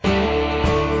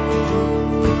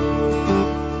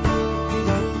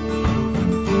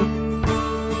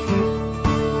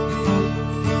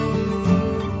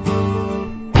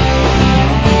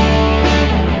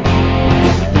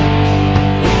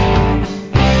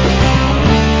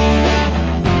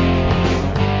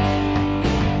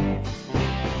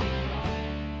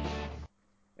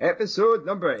episode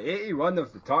number 81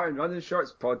 of the Tartan Running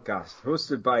Shorts podcast,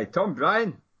 hosted by Tom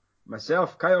Bryan,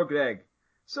 myself, Kyle Gregg.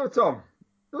 So, Tom,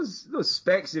 those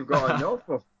specs you've got on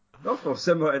awful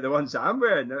similar to the ones that I'm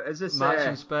wearing. Is this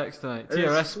matching specs tonight?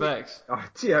 TRS specs. Oh,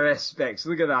 TRS specs.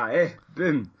 Look at that, eh?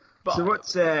 Boom. But, so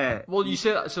what's well, you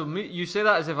say that. So you say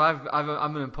that as if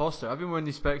I'm an imposter. I've been wearing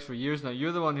these specs for years now.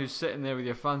 You're the one who's sitting there with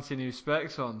your fancy new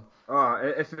specs on. Oh,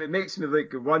 if it makes me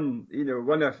look one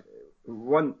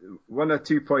or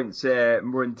 2 points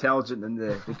more intelligent than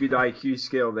the good IQ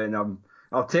scale, then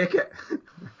I'll take it.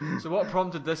 So what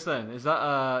prompted this then? Is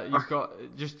that you've got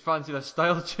just fancied a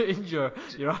style change, or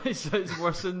your eyesight's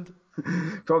worsened?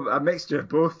 Probably a mixture of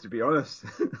both, to be honest.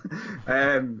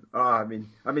 I mean,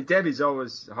 Debbie's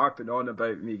always harping on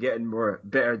about me getting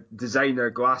better designer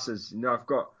glasses.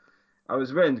 I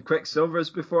was wearing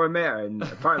Quicksilvers before I met her, and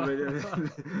apparently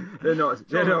they're not.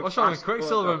 What's wrong with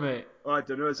Quicksilver, mate? Oh, I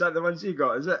don't know. Is that the ones you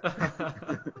got? Is it?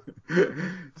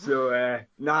 So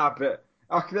but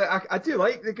I do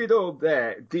like the good old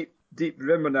deep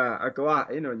rim on a glass,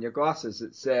 in your glasses.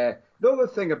 It's the other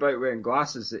thing about wearing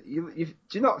glasses that you do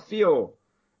you not feel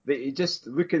that you're just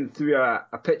looking through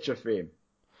a picture frame.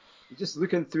 You're just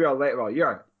looking through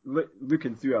you're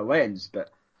looking through a lens, but.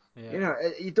 Yeah.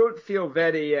 You don't feel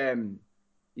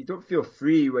you don't feel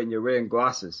free when you're wearing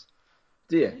glasses,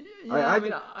 do you? Yeah,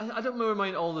 I don't wear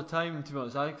mine all the time, to be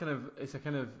honest. If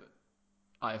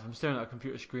I'm staring at a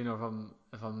computer screen, or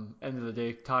if I'm end of the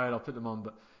day tired, I'll put them on.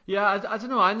 But yeah, I don't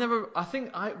know.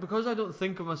 Because I don't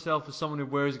think of myself as someone who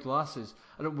wears glasses.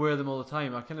 I don't wear them all the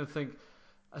time. I kind of think,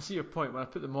 I see your point. When I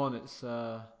put them on, it's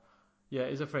a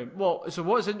frame. Well, so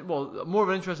more of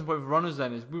an interesting point for runners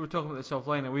then is, we were talking about this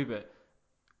offline a wee bit.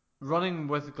 Running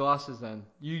with glasses, then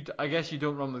I guess you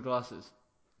don't run with glasses.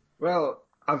 Well,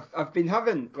 I've been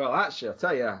having. Well, actually, I'll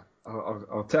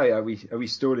tell you a wee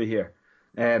story here.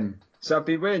 So I've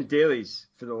been wearing dailies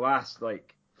for the last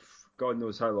God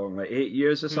knows how long, 8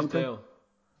 years or Who's something. Dale?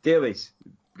 Dailies,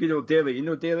 good old Daily. You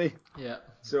know Daily? Yeah.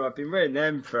 So I've been wearing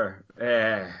them for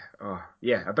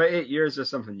about 8 years or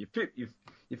something.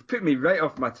 You've put me right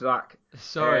off my track.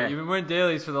 Sorry, you've been wearing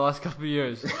dailies for the last couple of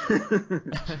years.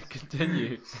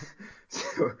 Continue.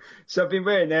 So I've been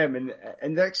wearing them,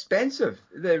 and they're expensive.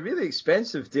 They're really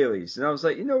expensive dailies. And I was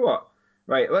like, you know what?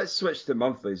 Right, let's switch to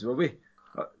monthlies, will we?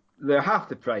 They're half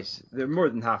the price. They're more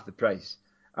than half the price.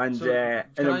 And can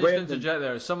I just interject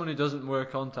there? As someone who doesn't wear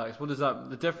contacts, what is that?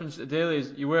 The difference? The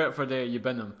dailies, you wear it for a day, you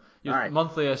bin them.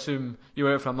 Monthly, I assume you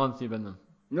wear it for a month, you bin them.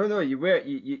 No, you wear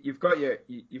you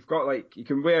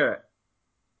can wear it.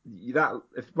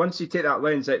 Once you take that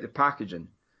lens out of the packaging,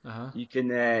 you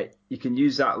can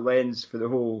use that lens for the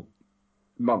whole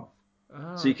month.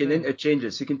 So you can interchange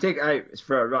it. So you can take it out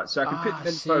for a run. So I can put them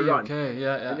in for a run,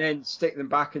 and then stick them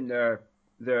back in their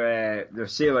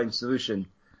saline solution,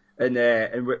 and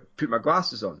put my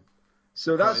glasses on.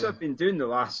 So that's what I've been doing the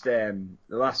last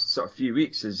sort of few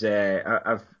weeks. Is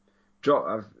I've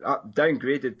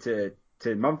downgraded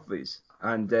to monthlies,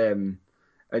 and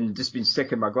just been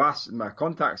sticking my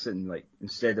contacts in,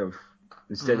 instead of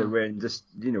wearing, just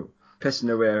pissing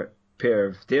away a pair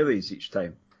of dailies each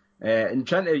time, and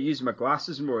trying to use my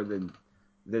glasses more than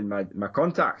my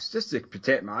contacts, just to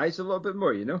protect my eyes a little bit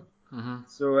more,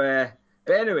 So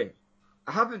but anyway,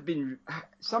 I haven't been.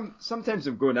 Sometimes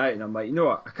I'm going out and I'm like, you know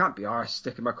what, I can't be arsed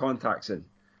sticking my contacts in,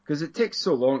 because it takes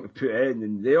so long to put in,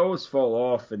 and they always fall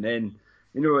off, and then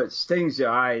it stings your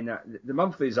eye, and the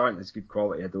monthlies aren't as good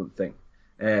quality, I don't think.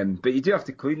 But you do have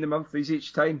to clean the monthlies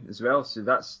each time as well, so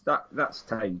that's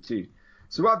time too.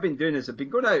 So what I've been doing is I've been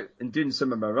going out and doing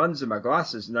some of my runs in my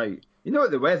glasses now. You know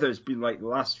what the weather's been like the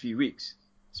last few weeks?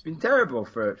 It's been terrible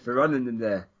for running in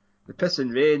the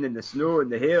pissing rain and the snow and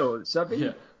the hail. So I've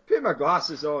been putting my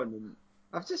glasses on, and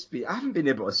I haven't been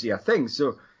able to see a thing.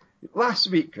 So last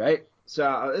week, right?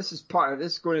 So this is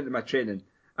going into my training.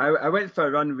 I went for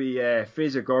a run with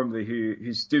Fraser Gormley,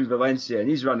 who's doing Valencia, and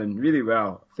he's running really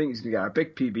well. I think he's going to get a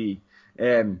big PB.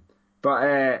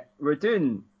 But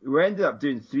we ended up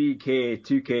doing 3K,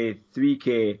 2K,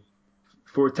 3K,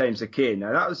 4 times a K.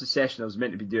 Now, that was the session I was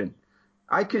meant to be doing.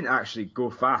 I couldn't actually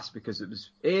go fast because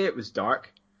it was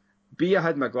dark. B, I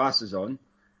had my glasses on.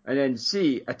 And then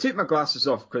C, I took my glasses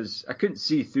off because I couldn't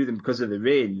see through them because of the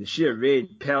rain, the sheer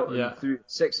rain pelting through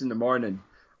at 6 a.m.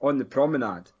 on the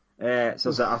promenade. So I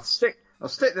was like, I'll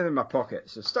stick them in my pocket.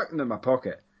 So I stuck them in my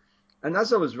pocket. And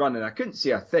as I was running, I couldn't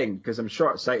see a thing because I'm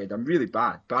short-sighted. I'm really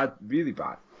really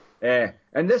bad.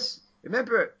 And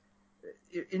remember,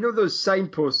 those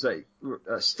signposts that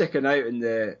are sticking out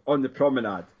on the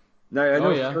promenade? Now, I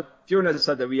know Fiona just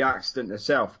had a wee accident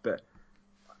herself, but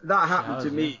that happened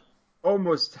to me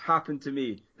almost happened to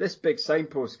me. This big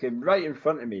signpost came right in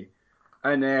front of me,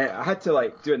 and I had to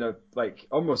like do a like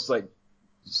almost like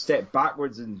step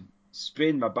backwards and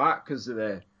sprain my back because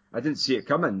I didn't see it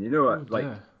coming. You know, Oh at like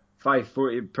dear.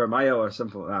 540 per mile or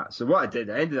something like that. So what I did,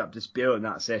 I ended up just bailing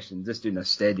that session, just doing a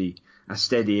steady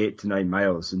 8 to 9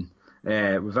 miles,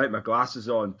 and without my glasses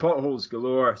on, potholes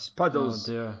galore, Oh puddles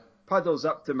dear. puddles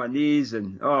up to my knees,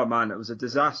 and oh man, it was a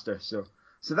disaster. So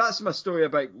that's my story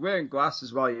about wearing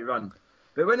glasses while you run.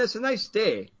 But when it's a nice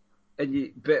day,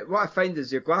 but what I find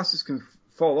is your glasses can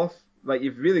fall off. Like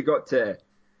you've really got to.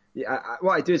 Yeah,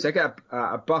 what I do is I get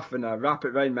a buff and I wrap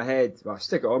it around my head. Well, I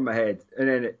stick it on my head, and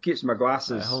then it keeps my It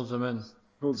glasses, holds them in.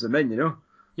 holds them in. You know.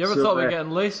 You ever So thought about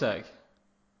getting LASIK?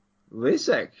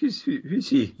 LASIK, who's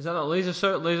he? Is that not laser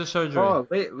surgery? Oh,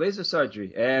 laser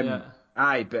surgery. Yeah.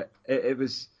 Aye, but it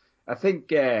was. I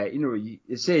think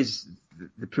it says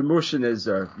the promotion is,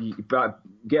 but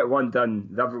get one done,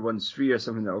 the other one's free or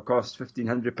something that will cost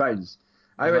 £1,500. Is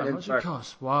that how much it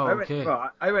costs? Wow. Okay.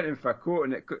 I went in for a quote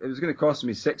and it was going to cost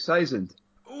me 6,000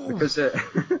 because Oof.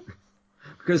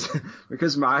 because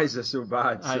because my eyes are so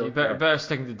bad. Aye, So you better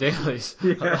stick to dailies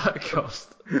at yeah. that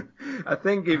cost. I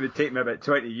think it would take me about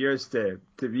 20 years to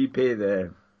repay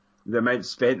the amount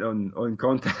spent on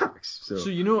contacts. So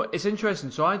So it's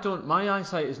interesting. So my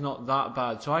eyesight is not that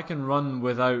bad. So I can run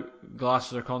without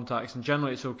glasses or contacts, and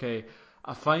generally it's okay.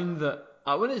 I find that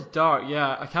when it's dark,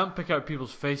 yeah, I can't pick out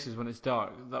people's faces when it's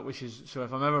dark. So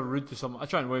if I'm ever rude to someone, I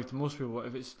try and wave to most people. But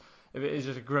if it is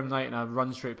just a grim night and I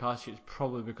run straight past you, it's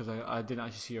probably because I didn't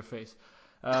actually see your face.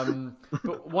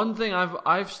 But one thing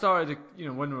I've started,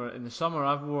 when we're in the summer,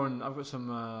 I've got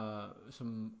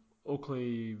some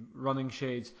Oakley running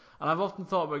shades, and I've often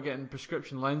thought about getting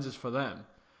prescription lenses for them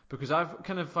because I've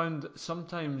kind of found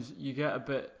sometimes you get a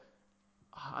bit.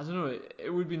 I don't know. It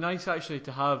would be nice actually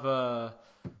to have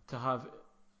to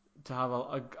have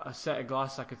a set of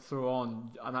glasses I could throw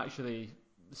on and actually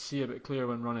see a bit clearer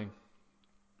when running.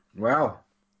 well,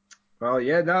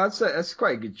 yeah, no, that's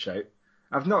quite a good shout.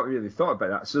 I've not really thought about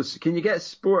that. So can you get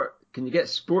sport? Can you get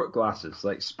sport glasses,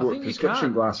 like I sport think you prescription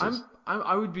can. glasses?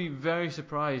 I would be very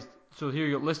surprised. So here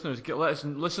you go, listeners.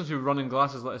 Listeners who are running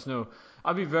glasses. Let us know.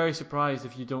 I'd be very surprised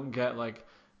if you don't get like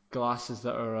glasses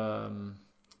that are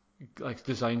like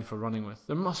designed for running with.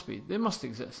 There must be. They must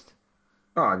exist.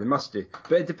 Oh, they must do.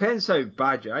 But it depends how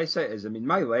bad your eyesight is. I mean,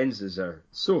 my lenses are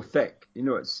so thick.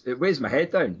 It weighs my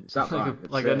head down. It's that bad.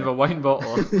 Like the end of a wine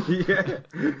bottle. Yeah,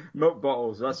 milk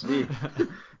bottles. That's me.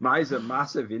 My eyes are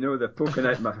massive. They're poking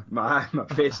out my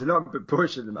face. They're not in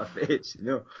proportion to my face.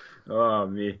 Oh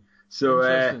me.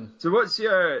 Interesting. So what's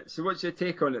your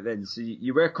take on it then? So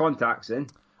you wear contacts then?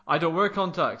 I don't wear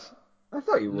contacts. I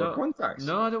thought you wore No, contacts.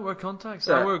 no, I don't wear contacts.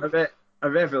 It's I work. a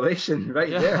revelation right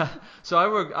there. Yeah. So I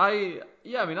work.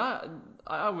 Yeah. I mean,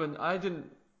 I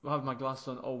didn't have my glasses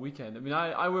on all weekend. I mean,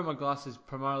 I wear my glasses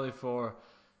primarily for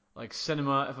like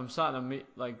cinema. If I'm sat in a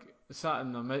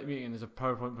meeting and there's a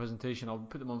PowerPoint presentation, I'll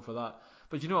put them on for that.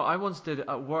 But I once did it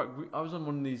at work. I was on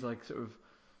one of these like sort of.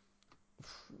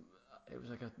 It was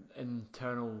like an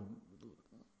internal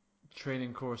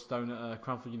training course down at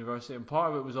Cranfield University, and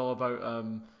part of it was all about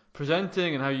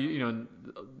presenting and how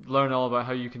learn all about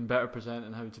how you can better present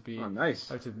and how to Oh, nice.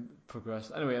 how to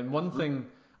progress. Anyway, and one thing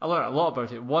I learned a lot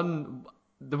about it.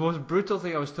 The most brutal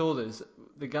thing I was told is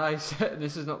the guy said, and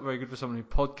this is not very good for someone who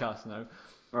podcasts now.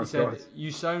 Oh He said, God.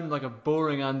 "You sound like a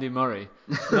boring Andy Murray."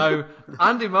 Now,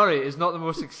 Andy Murray is not the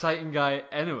most exciting guy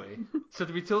anyway, so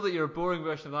to be told that you're a boring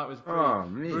version of that was pretty Oh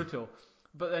me. brutal.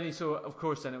 But then of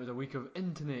course, then it was a week of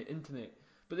internet.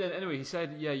 But then anyway, he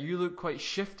said, "Yeah, you look quite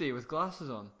shifty with glasses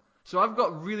on." So I've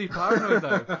got really paranoid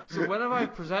now. So whenever I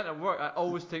present at work, I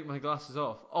always take my glasses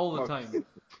off all the time.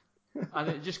 And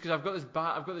it just because I've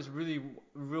got this really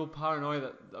real paranoia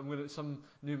that some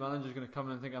new manager's gonna come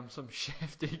in and think I'm some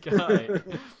shifty guy.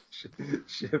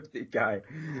 Shifty guy.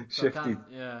 So Shifty.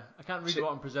 I can't read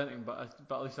what I'm presenting, but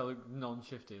at least I look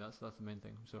non-shifty. That's the main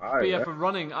thing. So, Ah, but yeah, yeah. for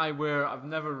running, I've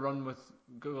never run with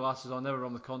glasses on, never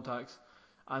run with contacts,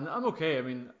 and I'm okay. I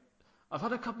mean, I've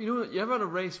had a couple. You ever had a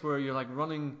race where you're like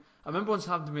running? I remember once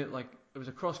happened to me it was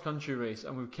a cross country race,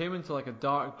 and we came into like a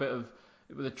dark bit of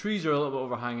where the trees are a little bit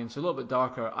overhanging, so a little bit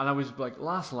darker, and I was like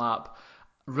last lap,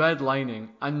 red lining,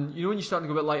 and when you start to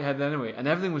go a bit lightheaded anyway, and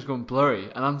everything was going blurry,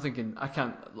 and I'm thinking I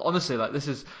can't honestly like this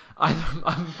is I'm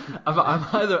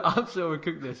either absolutely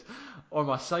overcooked this, or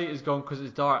my sight is gone because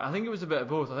it's dark. I think it was a bit of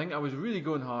both. I think I was really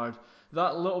going hard,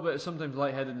 that little bit of sometimes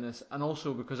lightheadedness, and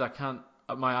also because I can't.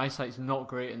 My eyesight's not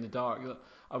great in the dark.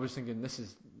 I was thinking this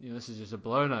is just a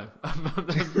blow now.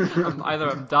 Either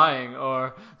I'm dying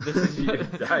or this is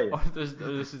or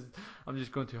this is I'm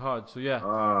just going too hard. So yeah.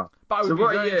 But I would be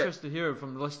very interested to hear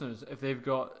from the listeners if they've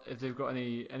got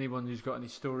anyone who's got any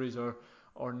stories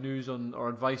or news on or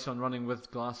advice on running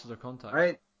with glasses or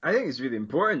contacts. I think it's really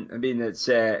important. I mean, it's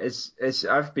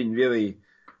I've been really,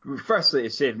 firstly to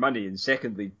save money and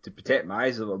secondly to protect my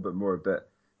eyes a little bit more. But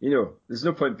there's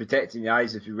no point protecting your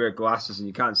eyes if you wear glasses and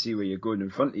you can't see where you're going in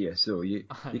front of you. So you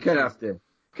kind of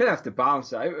have to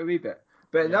balance it out a wee bit.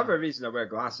 But another reason I wear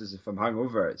glasses if I'm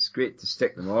hungover, it's great to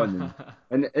stick them on.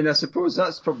 And I suppose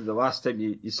that's probably the last time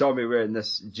you saw me wearing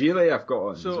this gilet I've got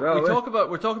on as well. So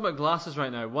we're talking about glasses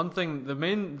right now. The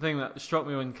main thing that struck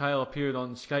me when Kyle appeared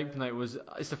on Skype tonight was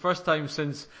it's the first time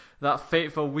since that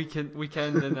fateful weekend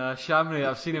in Chamonix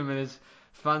I've seen him in his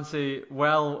fancy,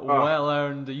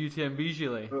 well-earned UTMB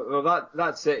gilet. Well,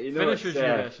 that's it. Finisher's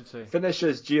gilet, I should say.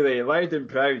 Finisher's gilet, loud and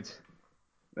proud.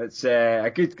 It's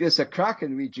a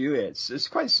cracking wee gilet. It's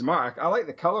quite smart. I like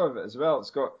the colour of it as well.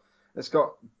 It's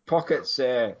got pockets.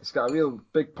 It's got a real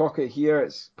big pocket here.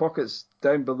 It's pockets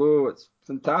down below. It's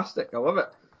fantastic. I love it.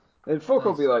 And folk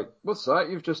will be like, "What's that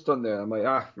you've just done there?" I'm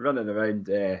like, running around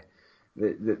the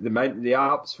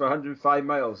Alps for 105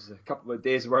 miles, a couple of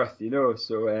days worth,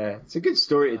 So it's a good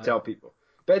story to tell people.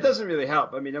 But it doesn't really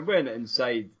help. I mean, I'm wearing it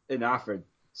inside in Afford.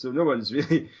 So no one's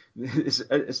really.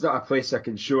 It's not a place I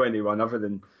can show anyone other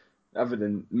than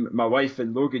my wife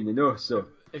and Logan, So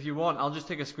if you want, I'll just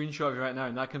take a screenshot of you right now,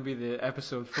 and that can be the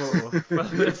episode photo for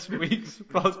this week's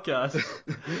podcast.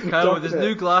 Kyle with his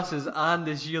new glasses and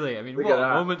his gilet. I mean, what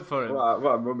a moment for him! What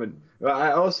a moment! Well,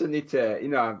 I also need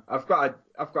to, I've got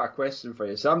a question for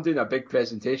you. So I'm doing a big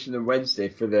presentation on Wednesday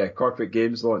for the Corporate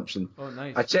Games launch, and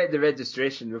nice. I checked the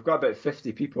registration. We've got about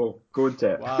 50 people going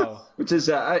to it. Wow! Which is,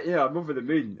 I'm over the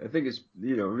moon. I think it's,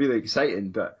 really exciting.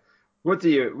 But what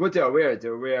do I wear?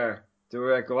 Do I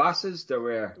wear glasses? Do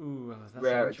I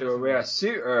wear a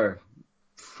suit? Or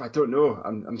I don't know.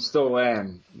 I'm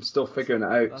still figuring it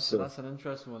out. That's an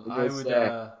interesting one. I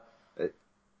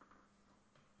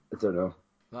don't know.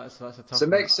 That's a tough one. It's a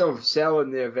mix of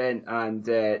selling the event and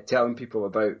telling people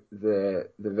about the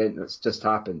event that's just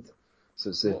happened. So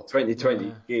it's the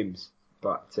 2020 games.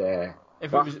 But I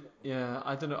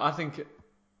don't know. I think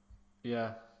you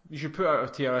should put out a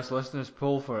TRS listeners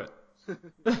poll for it.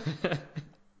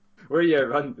 Wear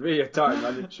your tartan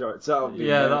running shorts. That'll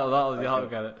that'll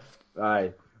get it.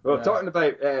 Aye. Well, talking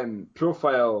about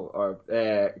profile or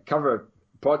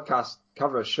podcast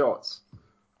cover shots.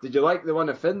 Did you like the one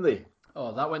of Findlay?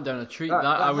 Oh, that went down a treat.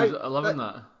 I was loving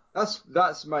that.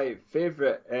 That's my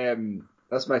favourite.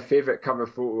 That's my favourite cover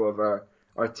photo of our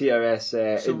TRS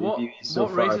interview so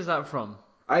far. What race is that from?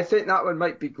 I think that one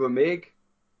might be Glomeg.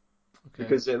 Okay.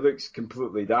 Because it looks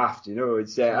completely daft,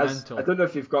 It's I don't know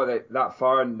if you've got that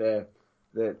far in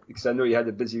because I know you had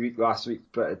a busy week last week,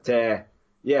 but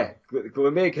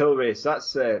Glomeg Hill Race.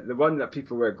 That's the one that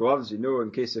people wear gloves,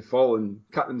 in case they fall and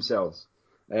cut themselves.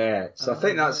 I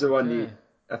think that's the one.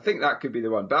 I think that could be the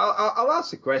one. But I'll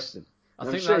ask the question. I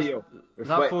think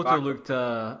that photo looked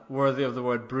worthy of the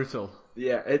word brutal.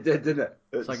 Yeah, it did, didn't it?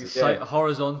 It's like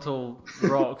horizontal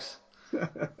rocks.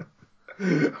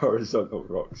 Horizontal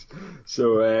rocks.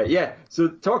 So So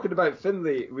talking about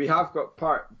Findlay, we've got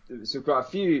part 2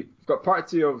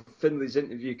 of Findlay's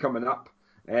interview coming up.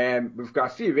 We've got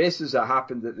a few races that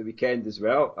happened at the weekend as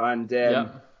well, and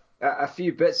a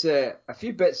few bits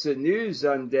of news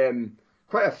and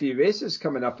quite a few races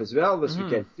coming up as well this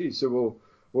weekend too. So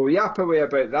we'll yap away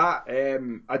about that.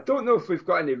 I don't know if we've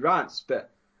got any rants, but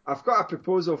I've got a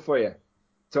proposal for you,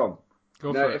 Tom.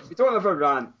 Go for it. If we don't have a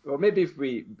rant, well, maybe if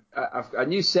I've got a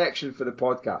new section for the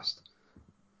podcast.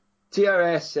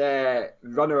 TRS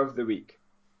Runner of the Week.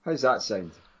 How's that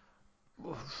sound?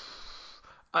 Do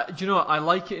you know what? I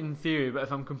like it in theory, but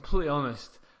if I'm completely honest,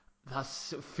 that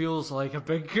feels like a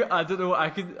big. I don't know.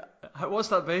 What's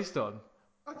that based on?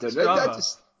 I don't know. I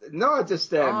just.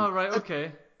 Right.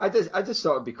 Okay. I just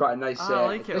thought it'd be quite a nice. I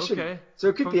like it. addition. Okay. So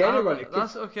it could be anyone.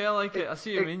 That's okay. I like it. I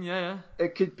see what you mean. Yeah.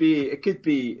 It could be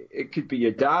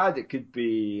your dad. It could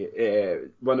be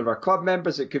one of our club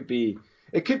members. It could be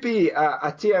a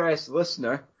TRS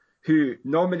listener who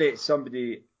nominates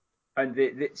somebody, and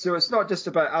so it's not just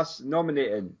about us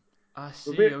nominating. I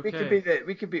see. We'll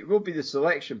be the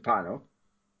selection panel,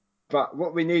 but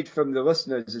what we need from the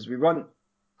listeners is we want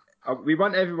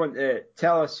everyone to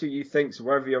tell us who you think's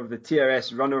worthy of the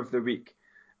TRS Runner of the Week,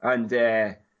 and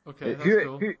who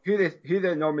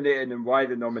they're nominating and why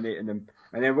they're nominating them.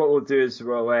 And then what we'll do is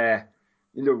we'll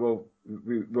we'll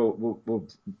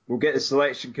get the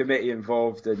selection committee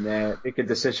involved and make a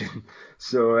decision.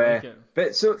 So, Like it.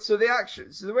 but so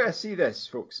the way I see this,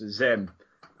 folks, is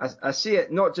I see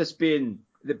it not just being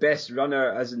the best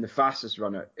runner, as in the fastest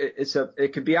runner.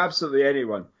 It could be absolutely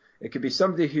anyone. It could be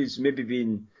somebody who's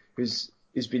been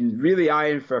really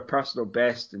eyeing for a personal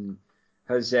best and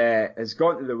has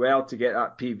gone to the well to get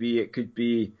that PB. It could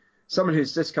be someone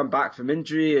who's just come back from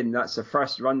injury and that's the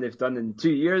first run they've done in 2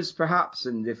 years, perhaps,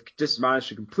 and they've just managed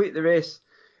to complete the race.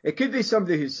 It could be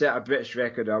somebody who's set a British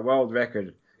record or a world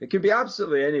record. It could be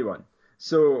absolutely anyone.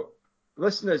 So,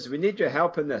 listeners, we need your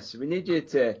help in this. We need you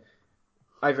to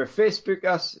either Facebook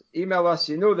us, email us.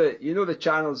 You know the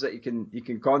channels that you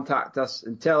can contact us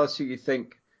and tell us who you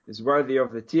think is worthy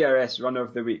of the TRS Runner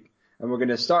of the Week. And we're going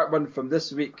to start one from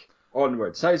this week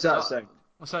onwards. How's that sound?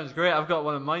 That sounds great. I've got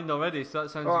one in mind already, so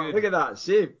that sounds good. Look at that.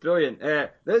 See, brilliant.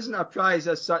 There isn't a prize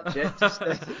as such yet. There's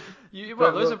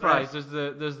a prize. There's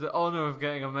the honour of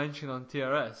getting a mention on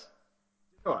TRS.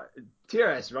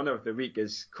 TRS Runner of the Week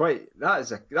is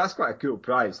that's quite a cool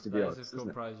prize, to be honest. That is a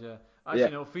cool prize, yeah. Actually,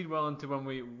 it'll feed well into when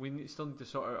we still need to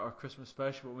sort out our Christmas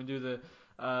special, but we do the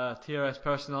TRS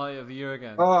Personality of the Year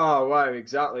again. Oh, wow,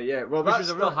 exactly, yeah. Well, which was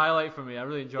a real highlight for me. I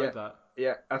really enjoyed that.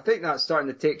 Yeah, I think that's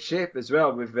starting to take shape as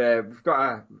well. We've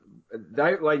got the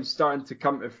outline starting to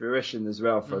come to fruition as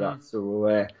well for that. So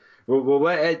we'll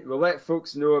let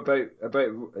folks know about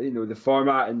the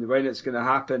format and when it's going to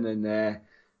happen and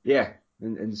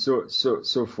and so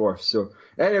forth. So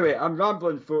anyway, I'm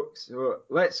rambling, folks. So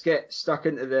let's get stuck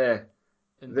into the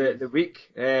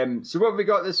week. So what have we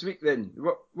got this week then?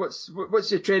 What's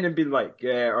your training been like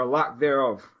or lack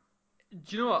thereof?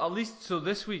 Do you know what? At least so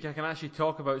this week I can actually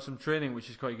talk about some training, which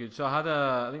is quite good. So I had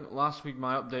I think last week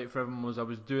my update for everyone was I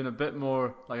was doing a bit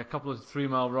more, like a couple of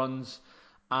 3-mile runs,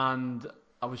 and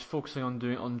I was focusing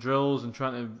on drills and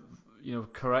trying to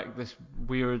correct this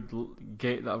weird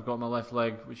gait that I've got on my left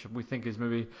leg, which we think is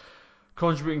maybe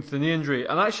contributing to the knee injury.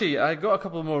 And actually I got a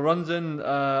couple more runs in.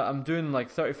 I'm doing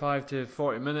like 35 to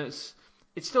 40 minutes.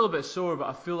 It's still a bit sore, but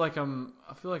I feel like I'm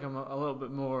a little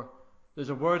bit more. There's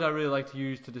a word I really like to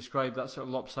use to describe that sort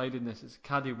of lopsidedness. It's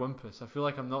cattywampus. I feel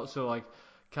like I'm not so like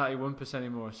cattywampus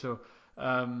anymore. So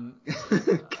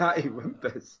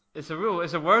cattywampus. It's a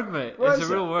word, mate. It's a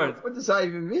real word. What does that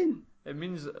even mean? It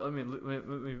means. Let me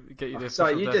get you the official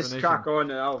sorry, you definition. just crack on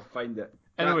and I'll find it.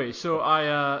 Anyway, so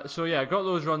I got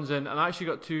those runs in, and I actually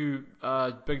got 2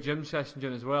 big gym sessions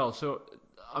in as well. So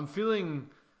I'm feeling.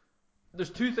 There's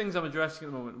 2 things I'm addressing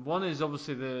at the moment. One is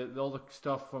obviously all the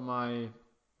stuff for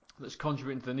that's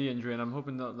contributing to the knee injury, and I'm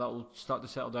hoping that will start to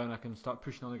settle down. I can start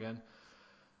pushing on again.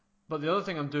 But the other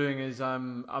thing I'm doing is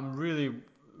I'm really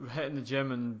hitting the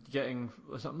gym and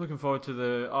I'm looking forward to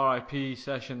the RIP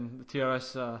session, the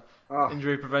TRS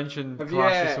injury prevention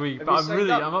class this week. But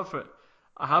I'm up for it.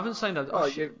 I haven't signed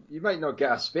up. You might not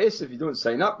get a space if you don't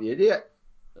sign up, you idiot.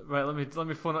 Right, let me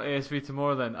phone up ASV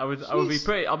tomorrow then. I'll be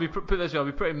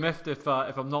pretty miffed if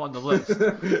I'm not on the list.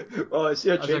 Well, it's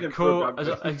your training program.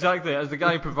 Exactly, as the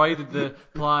guy who provided the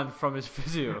plan from his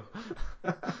physio.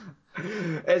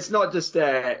 It's not just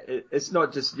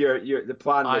your the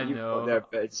plan that you've got there,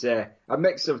 but it's a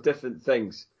mix of different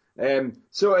things.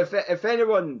 So if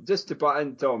anyone, just to butt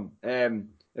in, Tom,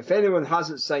 if anyone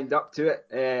hasn't signed up to it,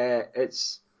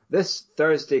 it's this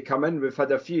Thursday coming. We've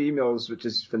had a few emails, which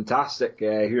is fantastic,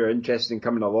 who are interested in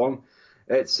coming along.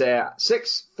 It's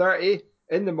 6:30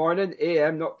 in the morning,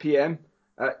 AM, not PM,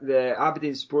 at the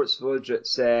Aberdeen Sports Village.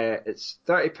 It's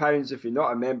 £30 if you're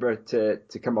not a member to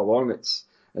come along.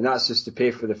 And that's just to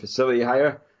pay for the facility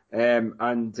hire.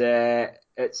 And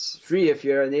it's free if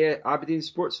you're an Aberdeen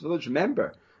Sports Village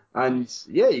member. And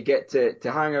you get to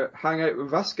hang out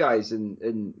with us guys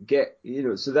and get,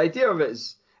 so the idea of it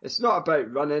is, it's not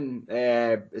about running.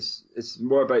 It's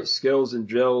more about skills and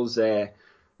drills,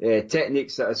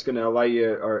 techniques that is going to allow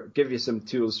you or give you some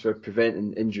tools for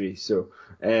preventing injury. So,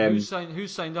 who's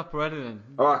signed up already then?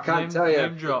 Oh, I can't tell you.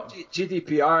 Name drop.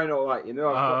 GDPR and all that,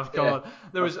 Come on.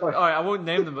 There was all right. I won't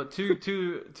name them, but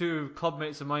two club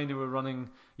mates of mine who were running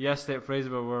yesterday at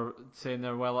Fraserburgh were saying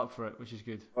they're well up for it, which is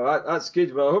good. Well, that's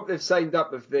good. Well, I hope they've signed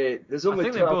up. There's only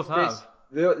 12 spaces.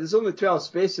 There's only 12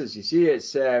 spaces. You see,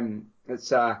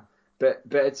 but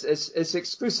it's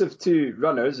exclusive to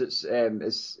runners. It's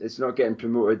not getting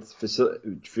promoted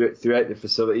throughout the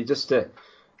facility. Just to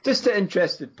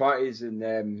interested parties,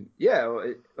 and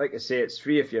like I say, it's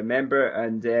free if you're a member,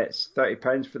 and it's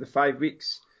 £30 for the 5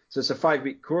 weeks. So it's a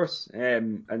 5-week course,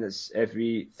 and it's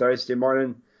every Thursday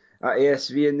morning at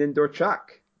ASV in the indoor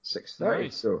track, 6:30.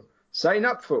 Nice. So sign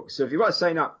up, folks. So if you want to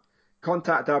sign up,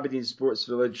 contact Aberdeen Sports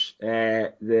Village.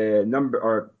 The number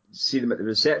or see them at the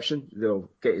reception. They'll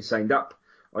get you signed up.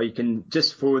 Or you can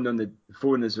just phone on the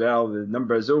phone as well. The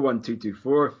number is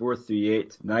 01224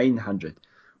 438 900.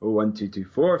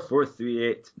 01224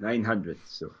 438 900.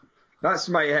 So that's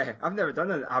my. I've never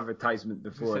done an advertisement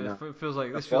before. It feels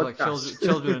like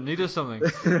children in need or something.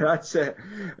 That's it.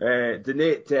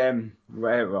 Donate. No,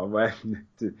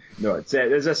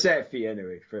 there's a set fee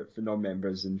anyway for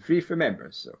non-members and free for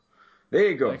members. So there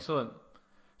you go. Excellent.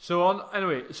 So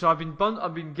I've been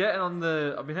hitting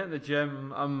the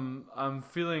gym. I'm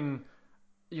feeling,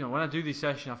 when I do these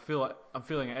sessions, I feel like I'm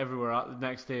feeling it everywhere the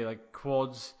next day, like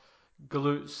quads,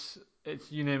 glutes,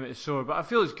 you name it, it's sore. But I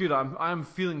feel it's good. I'm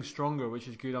feeling stronger, which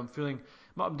is good. I'm doing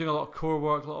a lot of core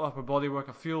work, a lot of upper body work.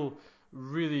 I feel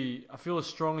as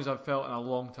strong as I've felt in a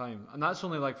long time, and that's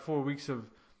only like 4 weeks of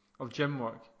gym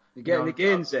work. You're getting the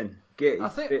gains in. I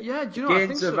think, yeah. Do you know? I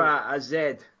think so. Gains of a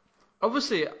Z.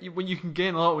 Obviously, when you can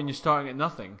gain a lot when you're starting at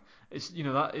nothing, it's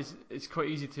quite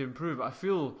easy to improve. I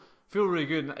feel really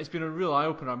good, and it's been a real eye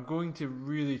opener. I'm going to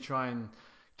really try and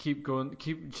keep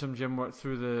some gym work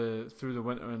through the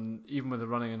winter, and even with the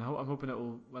running. And I'm hoping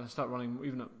when I start running,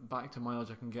 even back to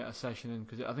mileage, I can get a session in,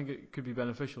 because I think it could be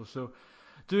beneficial. So,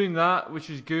 doing that,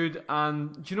 which is good.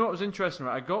 And do you know what was interesting?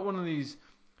 Right, I got one of these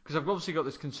because I've obviously got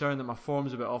this concern that my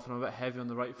form's a bit off and I'm a bit heavy on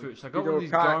the right foot. So I got one of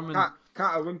these Garmin.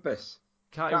 Cattywampus.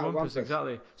 Cattywampus,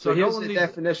 exactly. So here's the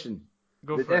definition.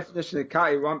 The definition of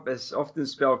cattywampus, often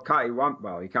spelled cattywamp.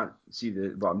 Well, you can't see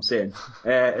what I'm saying.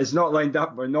 Is not lined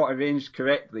up or not arranged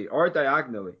correctly or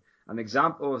diagonally. An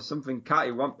example of something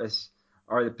cattywampus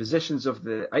are the positions of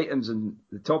the items on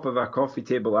the top of our coffee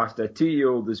table after a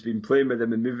 2-year-old has been playing with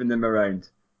them and moving them around.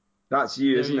 That's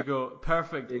you, isn't it? There you go.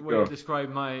 Perfect way to describe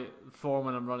my form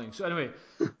when I'm running. So anyway,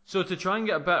 so to try and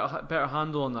get a better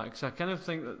handle on that, because I kind of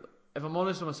think that, if I'm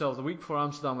honest with myself, the week before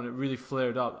Amsterdam, when it really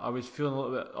flared up, I was feeling a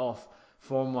little bit off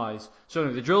form-wise. So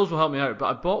anyway, the drills will help me out, but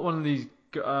I bought one of these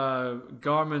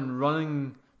Garmin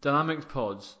running dynamics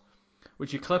pods,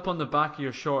 which you clip on the back of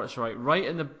your shorts, right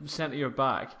in the centre of your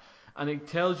back, and it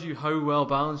tells you how well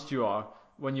balanced you are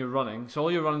when you're running. So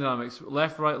all your running dynamics,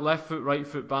 left foot, right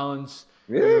foot balance.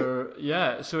 Really?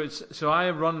 I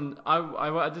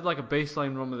did like a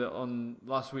baseline run with it on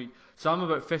last week. So I'm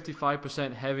about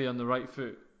 55% heavy on the right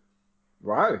foot.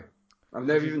 Wow. I've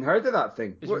never even heard of that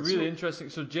thing. It's really interesting.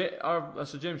 So James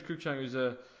Cruikshank, who's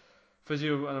a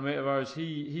physio and a mate of ours,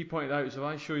 he pointed out, so if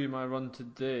I show you my run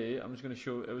today, I'm just going to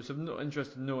show, it was of no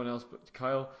interest to no one else but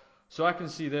Kyle. So I can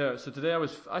see there, so today I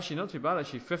was actually not too bad,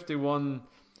 51-21,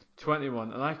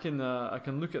 and I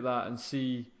can look at that and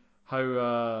see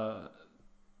how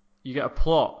you get a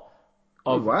plot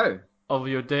of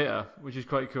your data, which is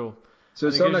quite cool. So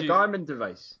it's on a Garmin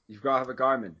device. You've got to have a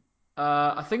Garmin.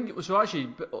 I think so.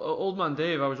 Actually, old man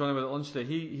Dave, I was running with at lunch today.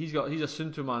 He's a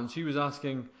Suunto man. So he was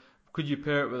asking, could you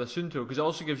pair it with a Suunto? Because it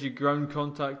also gives you ground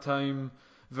contact time,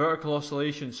 vertical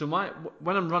oscillation. So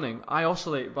when I'm running, I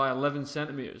oscillate by 11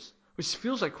 centimeters, which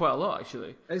feels like quite a lot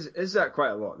actually. Is that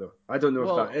quite a lot though? I don't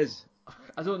know if that is.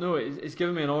 I don't know. It's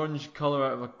giving me an orange color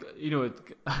out of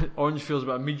orange feels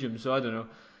about a medium. So I don't know.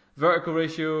 Vertical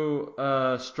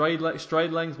ratio, stride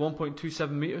length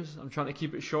 1.27 meters. I'm trying to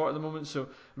keep it short at the moment, so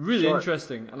really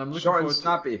interesting. And I'm looking short forward and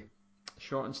snappy.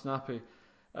 Short and snappy.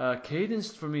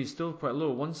 Cadence for me is still quite low,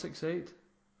 168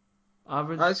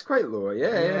 average. That's quite low,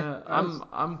 yeah.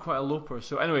 I'm quite a loper.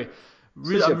 So anyway, I'm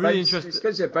really interested. It's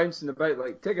because you're bouncing about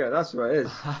like Tigger. That's what it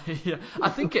is. Yeah, I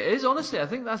think it is. Honestly, I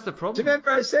think that's the problem. Do you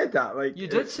remember I said that? Like you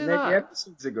did say many that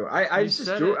episodes ago. I was just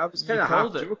joking. I was kind of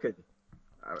half joking.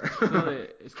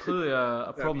 It's clearly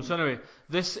a problem. So anyway,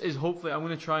 this is hopefully, I'm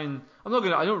going to try and, I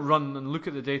don't run and look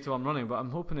at the data while I'm running, but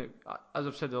I'm hoping it, as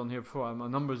I've said on here before, I'm a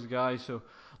numbers guy, so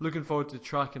looking forward to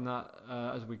tracking that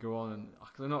as we go on. And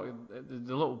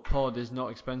the little pod is not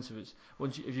expensive. It's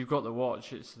if you've got the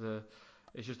watch, it's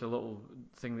just a little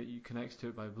thing that you connect to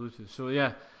it by Bluetooth. So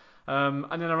yeah, and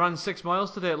then I ran 6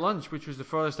 miles today at lunch, which was the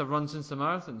furthest I've run since the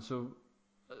marathon. So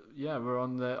yeah, we're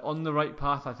on the right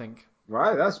path, I think.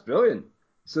 Wow, that's brilliant.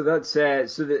 So that's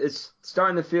it's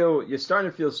starting to feel, you're starting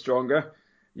to feel stronger.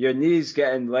 Your knees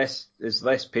getting less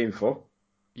painful.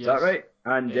 Yes. Is that right?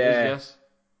 And yes.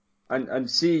 And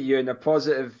see, you've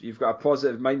got a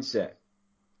positive mindset.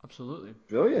 Absolutely.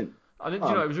 Brilliant. It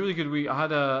was a really good week. I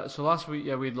had last week, we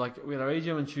had our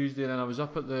AGM on Tuesday, and then I was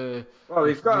up at the. Well,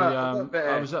 you've got a little bit.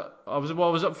 I was up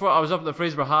at the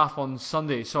Fraserburgh Half on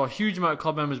Sunday. So a huge amount of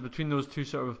club members between those two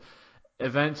sort of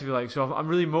events, if you like. So I'm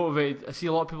really motivated. I see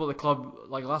a lot of people at the club,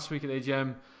 like last week at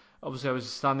AGM, obviously I was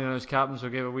standing on as captain, so I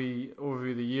gave a wee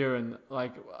overview of the year, and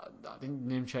like I didn't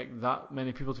name check that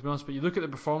many people to be honest. But you look at the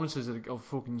performances of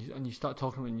folk, and you start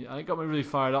talking, and it got me really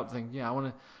fired up. Thinking, yeah, I want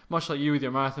to, much like you with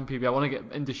your marathon PB, I want to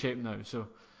get into shape now. So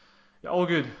yeah, all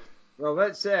good. Well,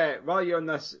 let's while you're on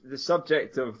the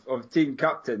subject of team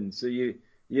captain, so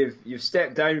you've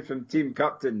stepped down from team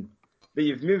captain, but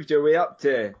you've moved your way up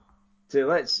to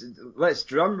let's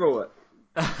drum roll it.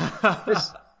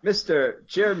 Mr.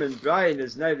 Chairman Brian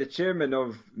is now the chairman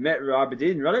of Metro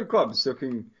Aberdeen Running Club, so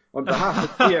on behalf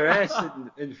of TRS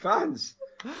and fans,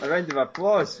 a round of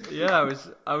applause. Yeah,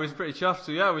 I was pretty chuffed.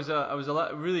 So yeah, I was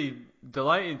really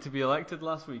delighted to be elected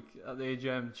last week at the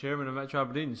AGM chairman of Metro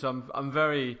Aberdeen. So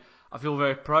I feel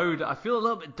very proud. I feel a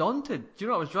little bit daunted. Do you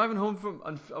know? I was driving home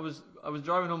I was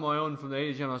driving home on my own from the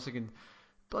AGM. And I was thinking,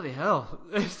 bloody hell,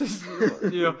 whose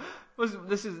idea was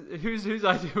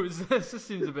this? This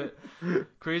seems a bit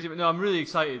crazy, but no, I'm really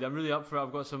excited. I'm really up for it.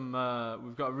 I've got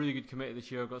we've got a really good committee this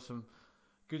year. I've got some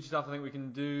good stuff I think we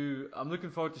can do. I'm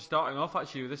looking forward to starting off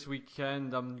actually this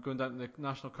weekend. I'm going down to the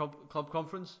National Club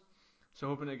Conference, so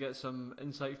hoping to get some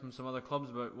insight from some other clubs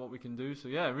about what we can do. So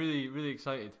yeah, really, really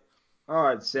excited.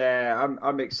 Oh,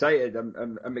 I'm excited.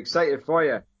 I'm excited for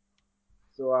you.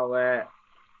 So I'll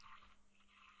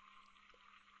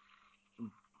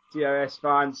TRS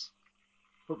fans,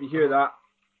 hope you hear that.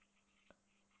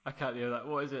 I can't hear that.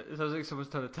 What is it? It sounds like someone's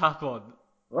turned a tap on.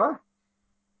 What?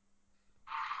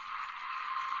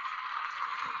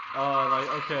 Oh, right,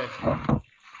 okay.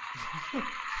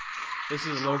 This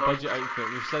is a low budget outfit.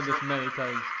 We've said this many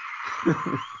times.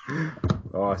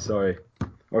 Oh, sorry.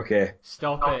 Okay.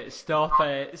 Stop it.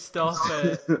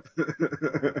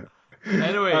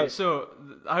 Anyway, so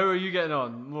how are you getting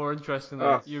on? More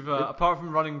interestingly, you've apart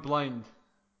from running blind.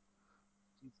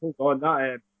 Hold on,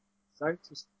 that sound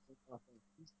system.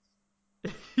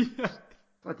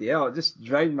 Bloody hell! It just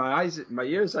drowned my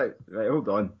ears out. Right, hold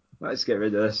on. Let's get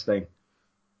rid of this thing.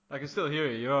 I can still hear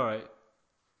you. You're all right.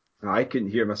 I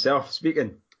couldn't hear myself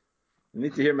speaking. I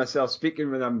need to hear myself speaking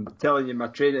when I'm telling you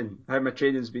how my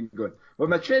training's been going. Well,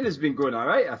 my training's been going all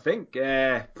right, I think. What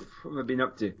have I been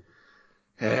up to?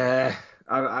 I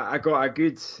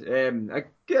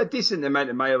got a decent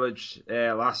amount of mileage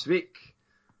last week.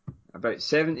 About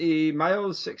 70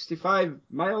 miles, 65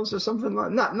 miles or something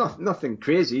like that. Nothing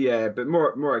crazy, but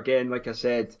more again, like I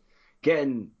said,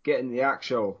 getting the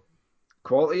actual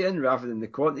quality in rather than the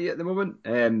quantity at the moment.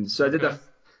 So I did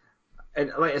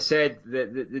and like I said,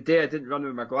 the day I didn't run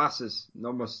with my glasses and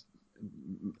almost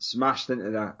smashed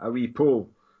into a wee pole.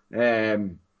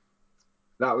 That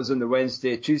was on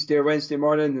the Tuesday or Wednesday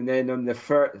morning, and then on the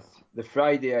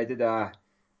Friday I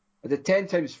did 10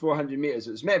 times 400 meters.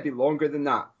 It was meant to be longer than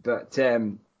that, but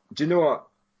do you know what?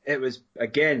 It was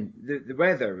again the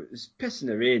weather. It was pissing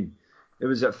the rain. It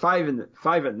was at 5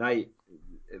 at night.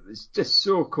 It was just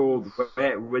so cold,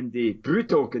 wet, windy,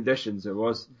 brutal conditions. It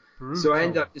was. Brutal. So I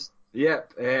ended up just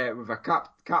with a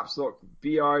caps lock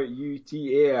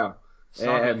BRUTAL.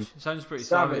 Savage. Sounds pretty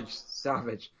savage.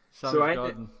 Savage.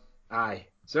 Garden.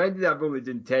 So I ended up only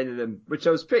doing 10 of them, which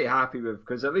I was pretty happy with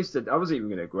because at least I wasn't even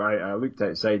going to go out. I looked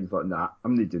outside and thought, nah,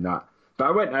 I'm not doing that. But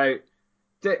I went out,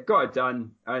 got it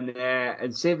done,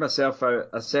 and saved myself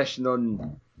a session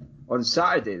on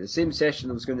Saturday, the same session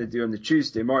I was going to do on the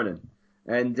Tuesday morning.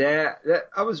 And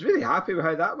I was really happy with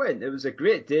how that went. It was a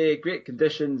great day, great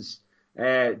conditions.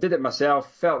 Did it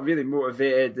myself, felt really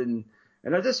motivated, and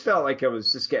I just felt like I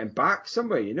was just getting back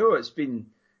somewhere. You know,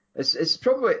 it's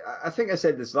probably, I think I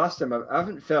said this last time, I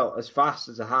haven't felt as fast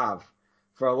as I have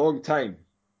for a long time.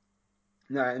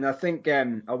 Now, and I think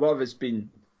a lot of it's been,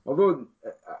 although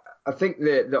I think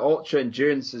the ultra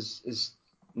endurance is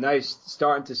now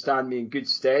starting to stand me in good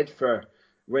stead for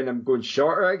when I'm going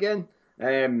shorter again.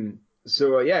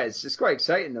 So yeah, it's quite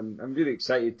exciting. I'm really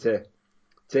excited to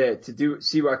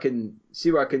see what I can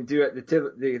do at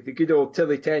the good old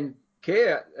Tilly 10K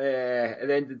at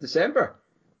the end of December.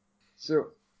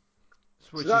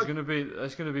 Which is going to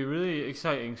be really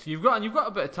exciting. So you've got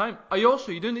a bit of time. Are you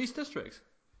doing the East Districts?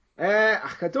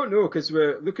 I don't know because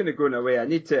we're looking at going away. I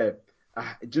need to.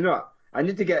 Do you know what? I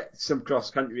need to get some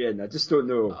cross country in. I just don't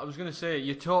know. I was going to say,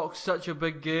 you talk such a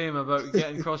big game about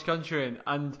getting cross country in,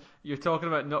 and you're talking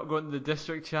about not going to the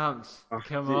district champs.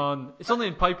 Come on. It's only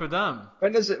in Piper Dam.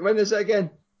 When is it again?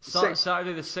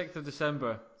 Saturday the 6th of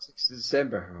December. 6th of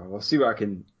December. Oh, we'll see what I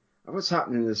can. What's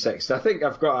happening in the 6th? I think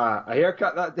I've got a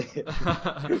haircut that day.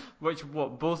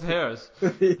 What, both hairs?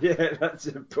 Yeah, that's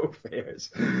it, both hairs.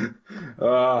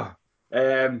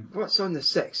 What's on the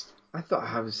 6th? I thought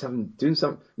I was doing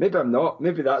something. Maybe I'm not.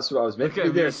 Maybe that's what I was meant Look to at be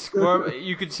him, doing. he's squirming.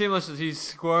 You can see him, listen, he's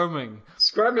squirming.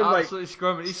 Squirming like Absolutely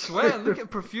squirming. He's sweating, look at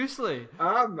profusely.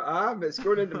 It's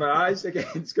going into my eyes again.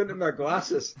 It's going into my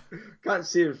glasses. Can't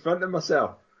see in front of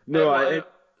myself. No,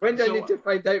 when do I need So, to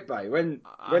find out by? When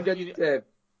I do I think need to?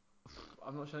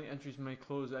 I'm not sure, I think entries may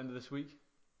close at the end of this week.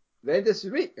 The end of this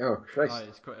week? Oh Christ,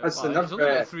 It's quite, that's well, enough. it's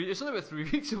only about 3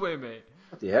 weeks away, mate.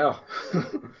 Bloody hell.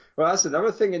 Well, that's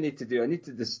another thing I need to do. I need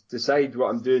to decide what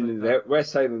I'm doing Decide in that. the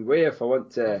West Highland Way if I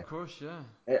want to. Of course, yeah.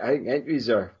 I think entries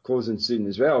are closing soon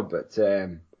as well, but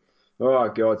oh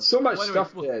god, so much Well, anyway,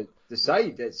 stuff to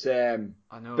decide. It's I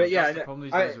know, but yeah, that's the problem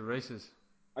these days with races.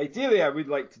 ideally I would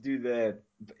like to do the.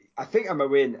 I think I'm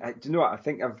away. Do you know what? I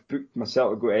think I've booked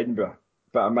myself to go to Edinburgh,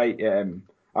 but I might.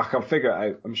 I can figure it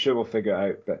out. I'm sure we'll figure it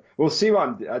out, but we'll see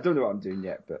what I don't know what I'm doing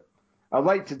yet, but I'd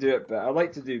like to do it. But I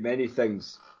like to do many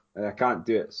things, and I can't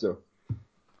do it. So,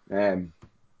 Tilly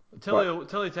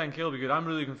 10K will be good. I'm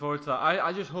really looking forward to that.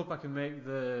 I just hope I can make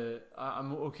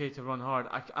I'm okay to run hard.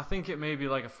 I think it may be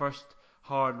like a first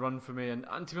hard run for me, and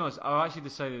to be honest, I've actually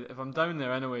decided if I'm down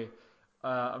there anyway,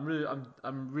 I'm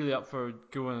really up for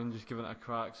going and just giving it a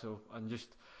crack. So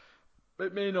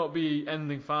it may not be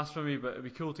anything fast for me, but it'd be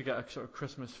cool to get a sort of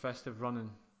Christmas festive running.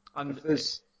 And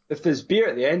if there's beer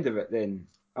at the end of it, then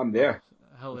I'm there.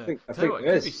 hell yeah! I Tell you think what,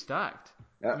 there it could be is. stacked.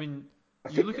 Yeah. I mean, I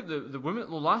you think, look at the women.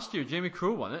 Well, last year Jamie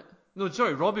Crow won it. No,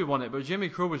 sorry, Robbie won it, but Jamie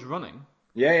Crow was running.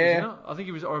 yeah, Was he yeah. not? I think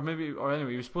he was, or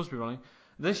anyway, he was supposed to be running.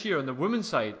 This year on the women's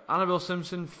side, Annabelle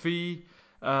Simpson, Fee,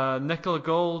 Nicola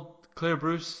Gold, Claire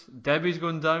Bruce, Debbie's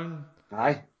going down.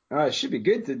 Aye. It should be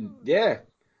good, and yeah,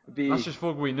 it'd That's be. just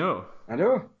folk we know. I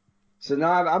know. So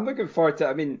now I'm looking forward to it.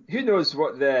 I mean, who knows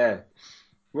what the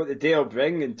day will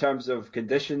bring in terms of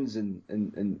conditions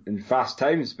and fast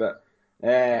times, but I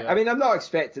Yeah. mean, I'm not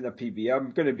expecting a PB.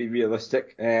 I'm going to be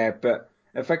realistic, but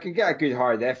if I can get a good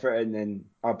hard effort in, then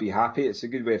I'll be happy. It's a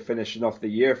good way of finishing off the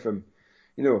year from,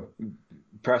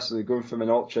 personally going from an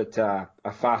ultra to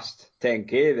a fast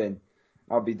 10K, then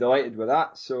I'll be delighted with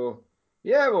that. So,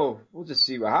 yeah, well, we'll just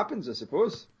see what happens, I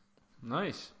suppose.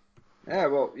 Nice. Yeah,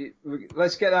 well,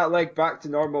 let's get that leg back to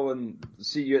normal and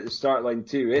see you at the start line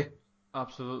too, eh?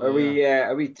 Absolutely.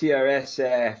 Are we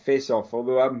TRS face off?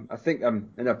 Although I think I'm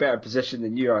in a better position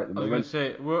than you are at the I was going moment.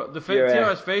 to say, You're,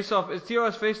 TRS face off. Is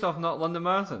TRS face off not London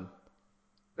Marathon?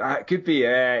 it could be,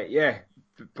 yeah,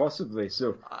 possibly.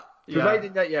 So, Yeah.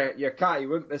 providing that your catty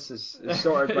wumpus is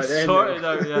sorted by It's then, sorted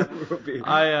out. Yeah. we'll be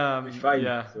fine.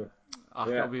 Yeah. So,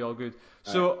 It'll be all good.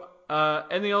 So,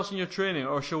 anything else in your training,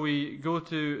 or shall we go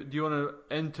to? Do you want to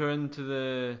enter into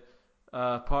the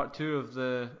part 2 of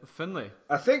the Finlay?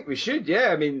 I think we should, yeah.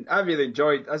 I mean, I really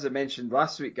enjoyed, as I mentioned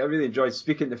last week, I really enjoyed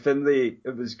speaking to Finlay.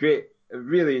 It was great,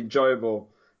 really enjoyable,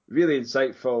 really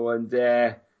insightful, and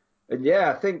yeah,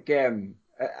 I think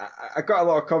I got a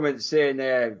lot of comments saying,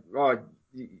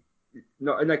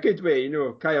 not in a good way,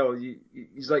 Kyle,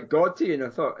 he's like God to you, and I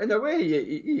thought, in a way,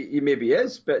 he maybe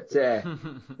is, but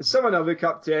it's someone I look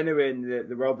up to anyway in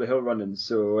the world of hill running.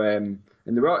 So,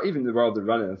 in the world, even the world of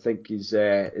running, I think his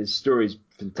story's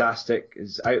fantastic.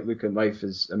 His outlook on life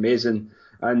is amazing,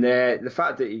 and the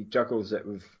fact that he juggles it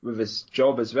with his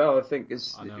job as well, I think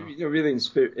is really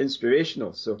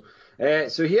inspirational. So, here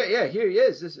he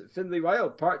is. This is Finlay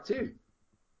Wild Part 2.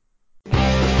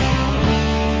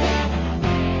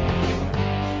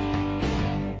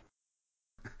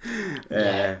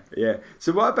 Yeah.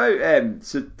 So what about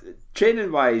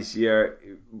training wise?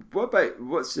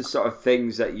 What's the sort of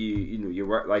things that your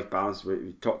work life balance?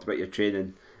 We talked about your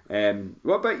training.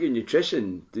 What about your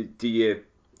nutrition? Do you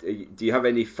have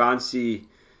any fancy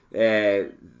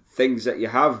things that you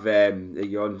have? Are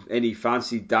you on any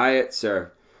fancy diets,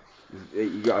 or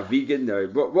you got a vegan, or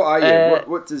what are you?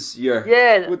 What does your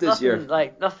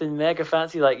nothing mega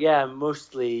fancy. I'm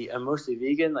mostly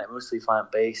vegan, mostly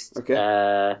plant based.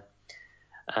 Okay.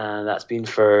 And that's been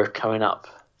for coming up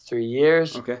 3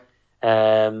 years. Okay.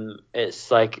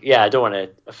 It's I don't want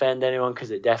to offend anyone,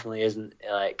 because it definitely isn't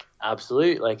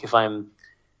absolute. If I'm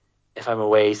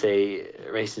away, say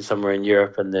racing somewhere in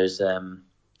Europe, and there's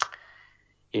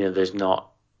there's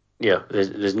not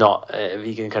there's not a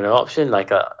vegan kind of option. I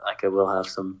will have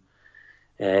some.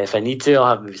 If I need to, I'll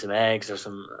have maybe some eggs or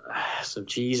some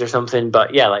cheese or something.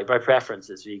 But by preference,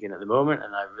 it's vegan at the moment,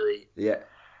 and I really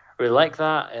like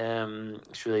that.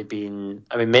 It's really been.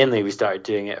 I mean, mainly we started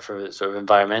doing it for sort of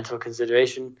environmental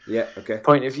consideration. Yeah. Okay.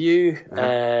 Point of view,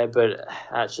 but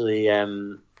actually, I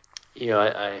mean,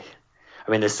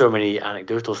 there's so many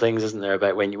anecdotal things, isn't there,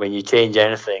 about when you change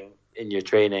anything in your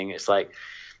training? It's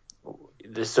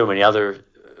there's so many other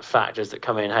factors that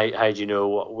come in. How do you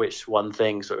know which one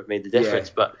thing sort of made the difference?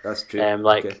 Yeah, but that's true.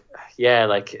 yeah,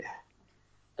 like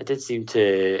I did seem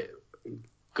to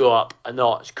go up a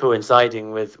notch,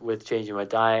 coinciding with changing my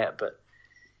diet. But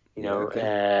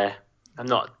I'm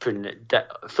not putting it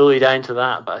fully down to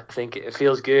that. But I think it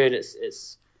feels good.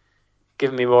 It's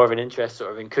given me more of an interest,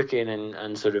 sort of, in cooking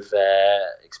and sort of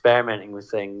experimenting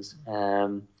with things.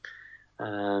 And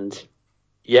it's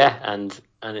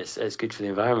good for the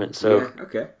environment. So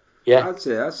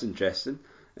that's interesting.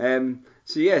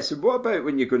 So what about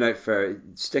when you're going out for,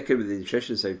 sticking with the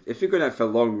nutrition side? If you're going out for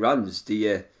long runs, do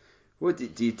you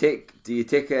take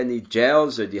any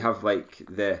gels, or do you have like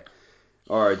do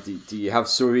you have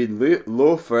Saurian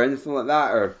loaf or anything like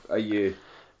that, or do you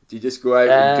just go out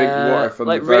and drink water from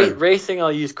the burn? Racing, I'll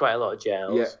use quite a lot of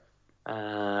gels.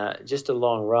 Yeah. Just a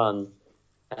long run.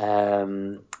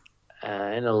 In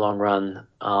a long run,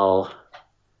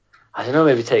 I don't know,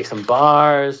 maybe take some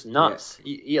bars, nuts,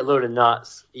 eat a load of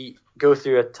nuts, go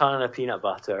through a ton of peanut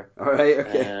butter. All right,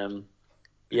 okay.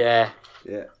 Yeah.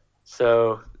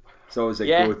 So it's always a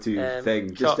go-to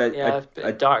thing. Just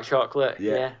a dark chocolate.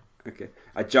 Yeah. Okay.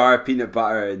 A jar of peanut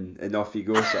butter and off you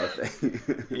go, sort of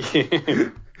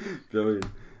thing. Brilliant.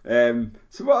 I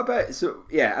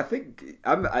think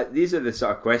these are the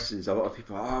sort of questions a lot of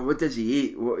people. Oh, what does he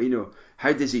eat? What,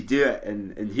 how does he do it?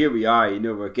 And here we are.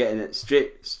 We're getting it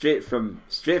straight from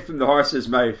the horse's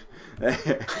mouth.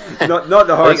 not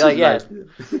the horse's mouth.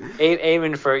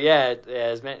 Aiming for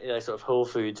as many sort of whole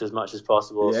foods as much as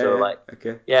possible. Like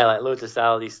loads of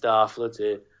salady stuff, loads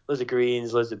of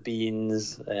greens, loads of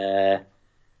beans,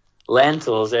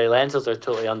 lentils. Lentils are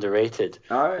totally underrated.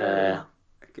 Okay.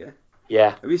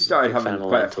 Yeah, we started having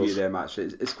quite a few of them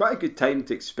actually. It's quite a good time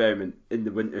to experiment in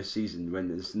the winter season when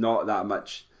there's not that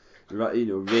much,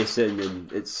 racing, and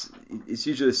it's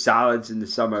usually salads in the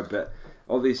summer, but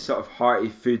all these sort of hearty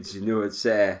foods, it's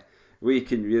where you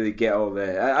can really get all the.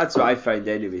 That's what I find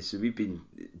anyway. So we've been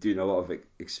doing a lot of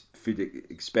food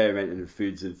experimenting with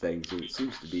foods and things, and it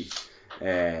seems to be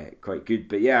quite good.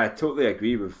 But yeah, I totally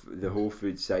agree with the whole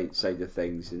food side of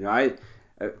things. Do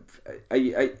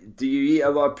you eat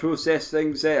a lot of processed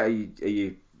things? You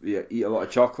eat a lot of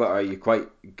chocolate? Are you quite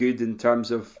good in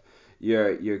terms of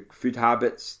your food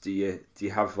habits? Do you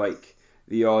have like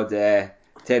the odd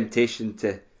temptation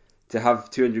to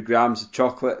have 200 grams of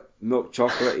milk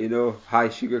chocolate, high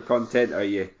sugar content? Are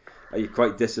you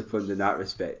quite disciplined in that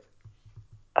respect?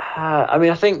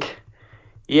 I think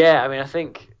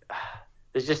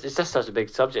it's just such a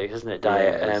big subject, isn't it?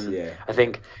 Diet. I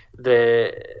think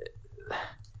the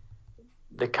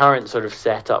current sort of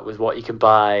setup with what you can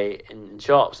buy in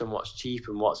shops and what's cheap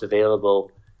and what's available,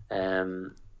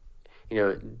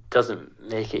 doesn't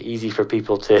make it easy for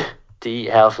people to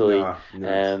eat healthily.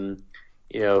 No.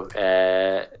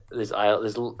 There's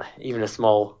even a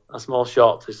small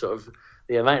shop. There's sort of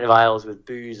the amount of aisles with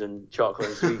booze and chocolate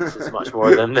and sweets is much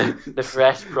more than the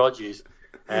fresh produce.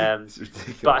 But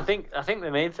I think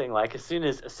the main thing, like as soon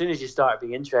as you start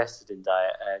being interested in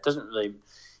diet, it doesn't really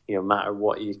matter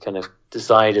what you kind of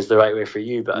decide is the right way for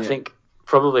you. But I think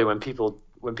probably when people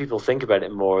think about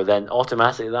it more, then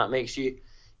automatically that makes you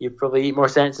probably eat more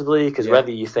sensibly, because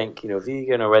whether you think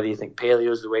vegan, or whether you think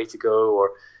paleo is the way to go,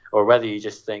 or whether you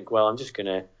just think, well, I'm just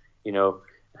gonna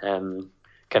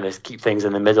kind of keep things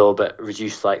in the middle but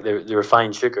reduce like the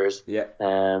refined sugars.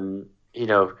 I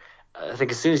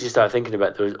think as soon as you start thinking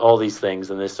about all these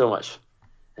things, and there's so much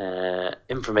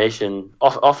information,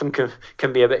 often can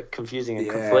be a bit confusing and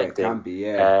conflicting. It can be,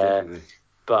 definitely.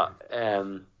 But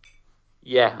I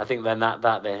think then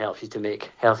that then helps you to make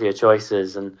healthier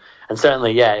choices, and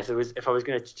certainly, if I was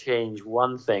going to change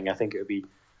one thing, I think it would be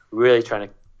really trying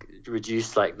to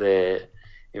reduce like the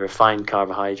refined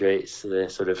carbohydrates, the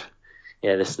sort of the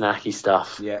snacky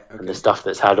stuff, and the stuff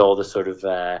that's had all the sort of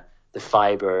the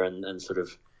fiber and sort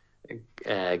of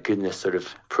goodness sort of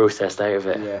processed out of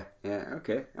it.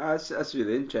 Okay. That's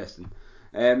really interesting.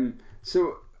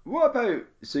 So what about,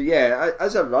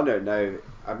 as a runner now,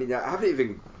 I mean, I haven't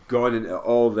even gone into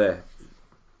all the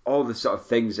sort of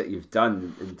things that you've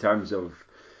done in terms of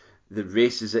the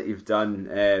races that you've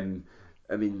done.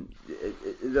 I mean,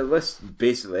 the list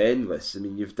basically endless. I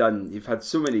mean, you've had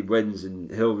so many wins in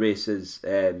hill races,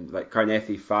 like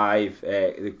Carnethy 5,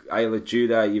 the Isle of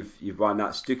Jura. You've won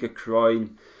that Stuka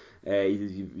Croyne.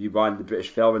 You won the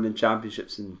British Fellrunning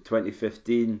Championships in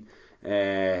 2015.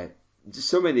 Just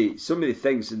so many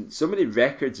things, and so many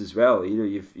records as well.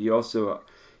 You've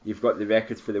got the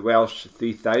record for the Welsh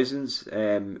 3000s,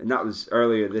 and that was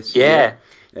earlier this year.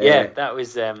 That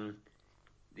was.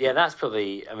 That's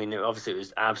probably. I mean, obviously, it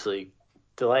was absolutely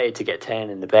delighted to get 10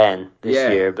 in the Ben this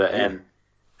year, but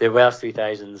the Welsh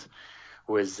 3000s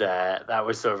was that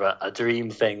was sort of a dream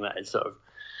thing that had sort of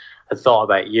had thought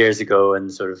about years ago,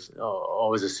 and sort of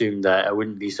always assumed that I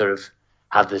wouldn't be sort of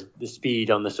have the speed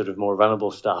on the sort of more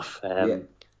runnable stuff.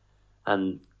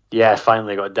 And yeah,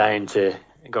 finally got round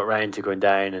to going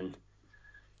down and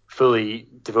fully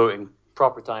devoting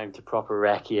proper time to proper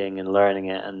recceing and learning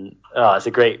it. And it's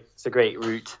a great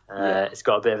route. It's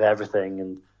got a bit of everything,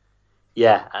 and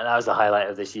yeah, and that was the highlight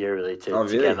of this year, really, to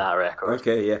get that record.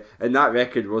 Okay, yeah. And that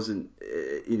record wasn't,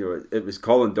 it was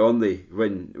Colin Donnelly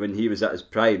when he was at his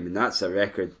prime, and that's a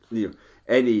record.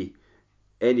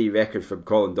 Any record from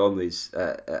Colin Donnelly's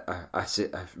a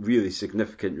really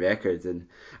significant record, and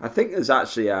I think there's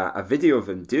actually a video of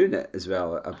him doing it as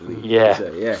well, I believe. Yeah.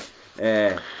 So,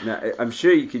 yeah. Now, I'm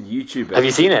sure you can YouTube it. Have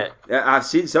you seen it? I've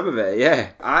seen some of it. Yeah,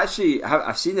 I've seen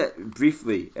it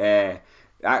briefly.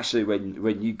 Actually,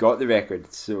 when you got the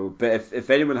record. So, but if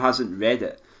anyone hasn't read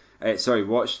it,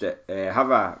 watched it,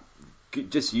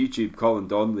 just YouTube Colin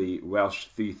Donnelly Welsh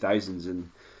 3000s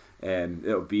and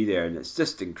it'll be there, and it's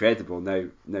just incredible.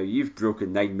 Now you've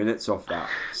broken 9 minutes off that,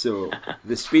 so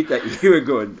the speed that you were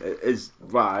going is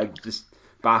it just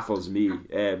baffles me.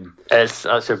 It's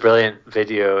such a brilliant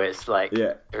video. It's like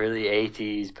really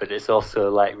 80s, but it's also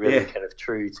like really kind of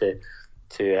true to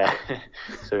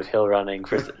sort of hill running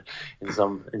in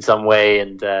some way,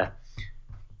 and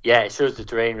it shows the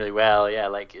terrain really well. Yeah,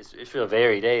 like it's real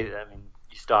varied. I mean,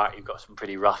 you've got some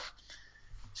pretty rough,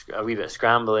 a wee bit of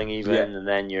scrambling even, and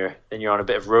then you're on a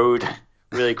bit of road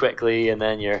really quickly, and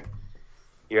then you're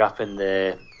up in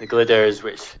the glidders,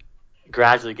 which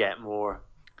gradually get more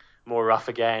rough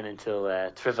again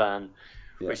until Trivan,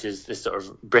 which is this sort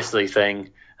of bristly thing,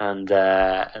 and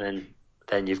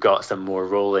then you've got some more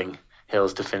rolling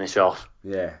hills to finish off.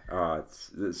 Yeah,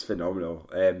 it's phenomenal.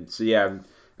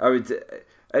 I would,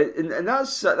 and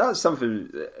that's something.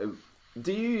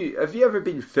 Have you ever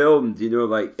been filmed?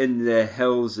 Like in the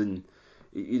hills and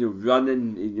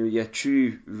running. Your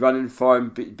true running form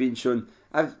being shown.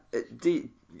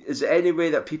 Is there any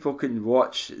way that people can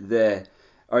watch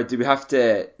or do we have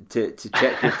to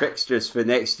check your fixtures for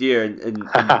next year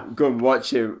and go and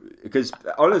watch it? Because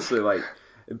honestly, like,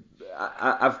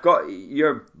 I've got,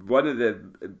 you're one of the,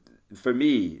 for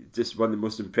me, just one of the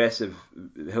most impressive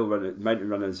mountain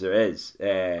runners there is,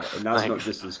 and that's not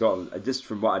just in Scotland. Just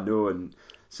from what I know and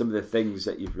some of the things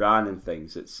that you've ran and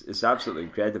things, it's absolutely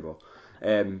incredible.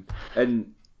 And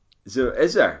so,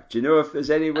 is there? Do you know if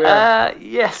there's anywhere?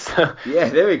 Yes. Yeah,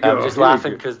 there we go. I'm just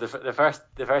laughing because the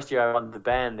first year I won the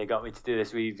band, they got me to do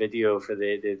this wee video for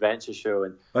the adventure show,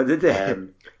 and did they?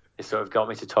 They sort of got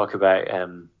me to talk about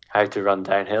how to run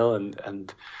downhill,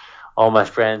 and all my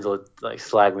friends will like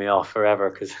slag me off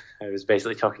forever because I was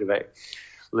basically talking about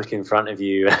look in front of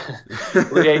you.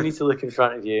 You need to look in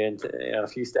front of you and a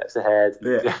few steps ahead.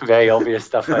 Very obvious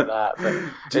stuff like that. But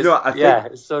do you know what?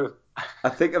 It's sort of. I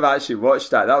think I've actually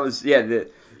watched that. That was the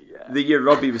year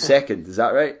Robbie was second. Is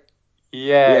that right?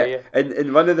 Yeah.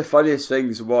 And one of the funniest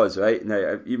things was, right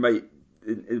now,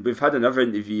 we've had another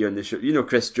interview on the show.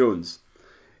 Chris Jones.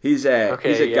 He's a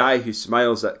guy who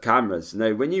smiles at cameras.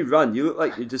 Now, when you run, you look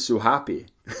like you're just so happy.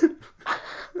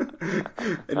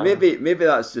 And maybe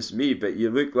that's just me, but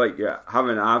you look like you're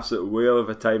having an absolute whale of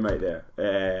a time out there.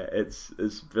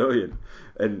 It's brilliant.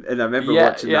 And I remember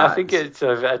watching that. Yeah, I think it's.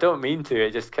 I don't mean to.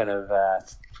 It just kind of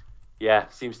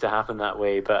seems to happen that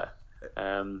way. But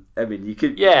I mean, you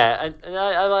could. Yeah, and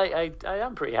I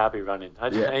am pretty happy running. I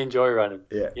enjoy running.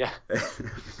 Yeah.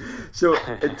 So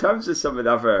in terms of some of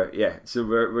the other, so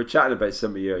we're chatting about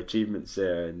some of your achievements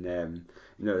there, and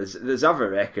there's other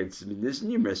records. I mean, there's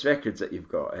numerous records that you've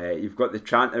got. You've got the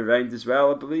Tranta round as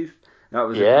well, I believe. That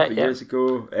was a couple of years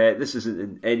ago. This isn't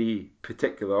in any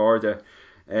particular order.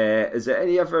 Is there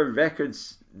any other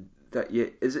records that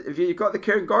have you got the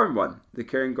Cairngorm one? The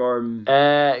Cairngorm.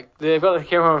 They've got the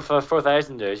Cairngorm for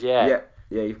 4,000ers. Yeah,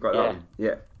 you've got that one.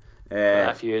 Yeah.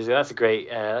 A few years ago. That's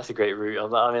a great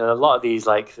route. I mean, a lot of these,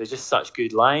 like, they're just such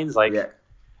good lines. Like,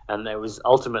 and it was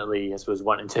ultimately, I suppose,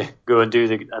 wanting to go and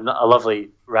do a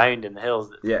lovely round in the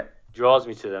hills that draws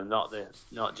me to them. Not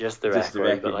just the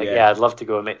record, but like, I'd love to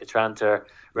go and make the Tranter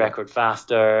record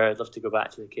faster. I'd love to go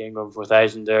back to the Cairngorm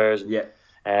 4,000ers.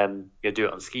 You do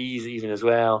it on skis even as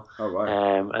well. Oh,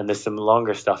 wow. And there's some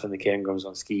longer stuff in the Cairngorms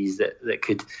on skis that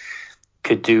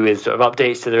could do with sort of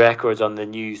updates to the records on the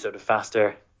new sort of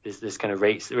faster this kind of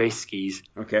race skis.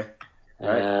 Okay.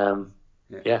 Right.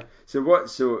 So what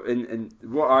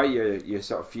are your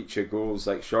sort of future goals,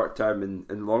 like short term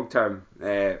and long term,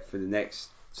 for the next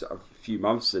sort of few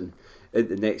months and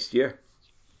into next year?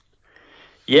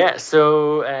 Yeah.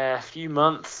 So a few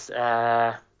months.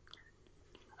 I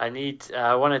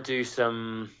want to do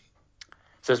some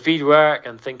So speed work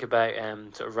and think about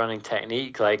sort of running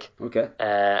technique. Like, Okay.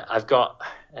 I've got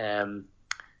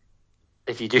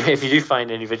if you do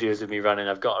find any videos of me running,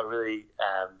 I've got a really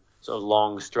sort of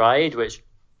long stride, which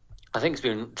I think it's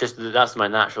been that's my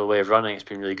natural way of running. It's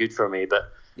been really good for me,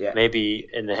 but maybe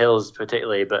in the hills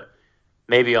particularly, but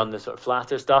maybe on the sort of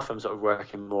flatter stuff, I'm sort of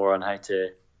working more on how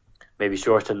to maybe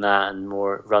shorten that and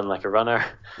more run like a runner.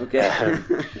 Okay.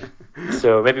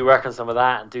 So maybe work on some of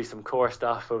that and do some core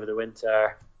stuff over the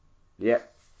winter. Yeah.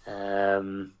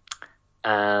 And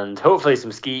hopefully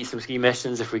some ski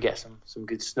missions if we get some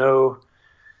good snow.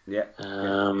 Yeah.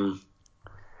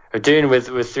 We're doing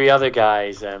with 3 other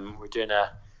guys.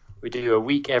 We do a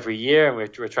week every year, and we're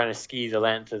trying to ski the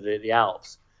length of the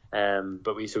Alps.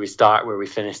 But we start where we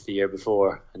finished the year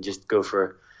before and just go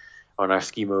on our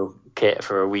Skimo kit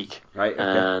for a week. Right. Okay.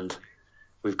 And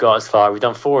we've got as far. We've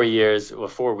done 4 years,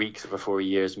 4 weeks over 4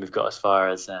 years, and we've got as far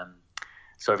as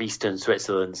sort of eastern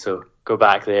Switzerland. So go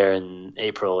back there in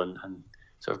April and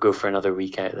sort of go for another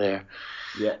week out there.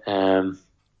 Yeah.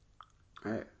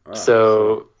 Right. Wow.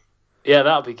 So yeah,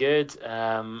 that'll be good.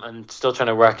 And still trying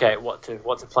to work out what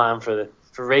to plan for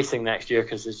racing next year,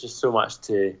 because there's just so much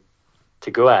to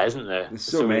go at, isn't there? There's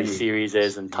so many series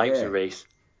and types of race.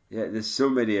 Yeah, there's so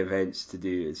many events to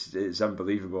do. It's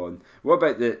unbelievable. And what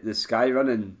about the sky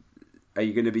running? Are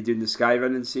you going to be doing the sky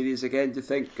running series again, do you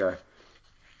think? Or?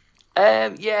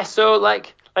 Yeah. So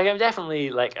like I'm definitely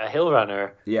like a hill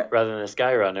runner rather than a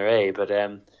sky runner, eh? But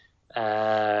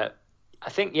I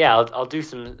think I'll do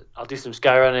some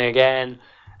sky running again.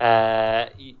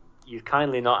 You've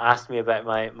kindly not asked me about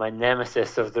my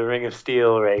nemesis of the Ring of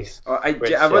Steel race. Oh, I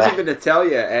wasn't going to tell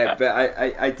you, but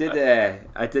I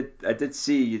did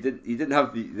see you didn't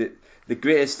have the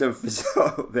greatest of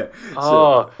result there.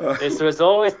 So it's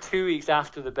always 2 weeks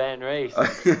after the Ben race.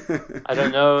 I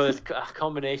don't know, it's a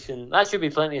combination. That should be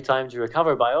plenty of time to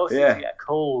recover, but I also get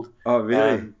cold. Oh,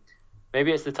 really?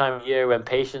 Maybe it's the time of year when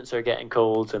patients are getting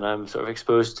colds and I'm sort of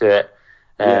exposed to it.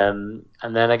 And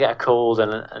then I get a cold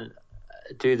and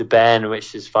do the Ben,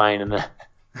 which is fine, and then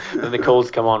the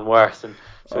colds come on worse. And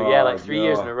so 3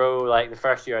 years in a row. Like the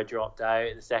first year I dropped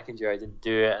out, the second year I didn't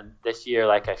do it, and this year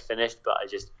I finished, but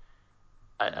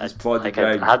I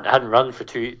hadn't run for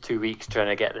two weeks trying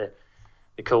to get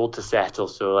the cold to settle.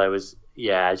 So I just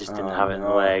didn't have it in the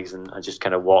legs, and I just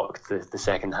kind of walked the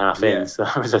second half in. So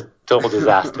it was a total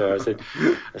disaster. I was in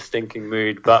a stinking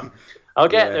mood, but I'll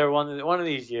get there one of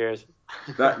these years.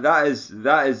 that is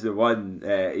the one.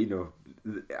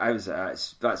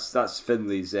 That's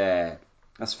Finley's.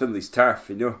 That's Finley's turf.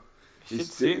 You know. It should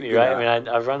suit me, right? I mean,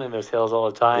 I've run in those hills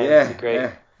all the time. Yeah, it's a great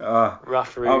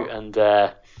rough route, and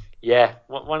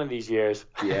one of these years.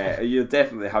 Yeah, you'll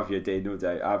definitely have your day, no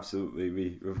doubt. Absolutely,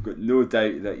 we've got no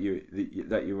doubt that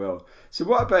you will. So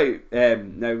what about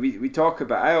now? We talk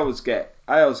about. I always get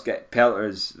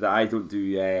pelters that I don't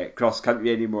do cross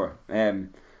country anymore,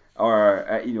 or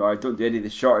I don't do any of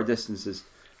the shorter distances.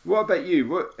 What about you?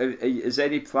 What is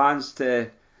any plans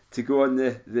to go on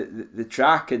the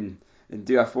track and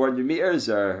do a 400 meters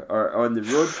or on the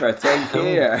road for a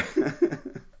 10k?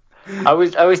 I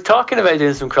was talking about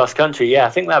doing some cross country. Yeah,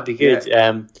 I think that'd be good.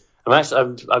 Yeah.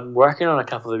 I'm working on a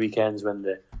couple of weekends when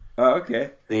the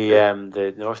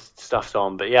north stuff's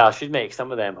on. But yeah, I should make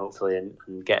some of them hopefully and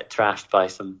get trashed by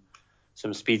some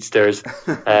speedsters.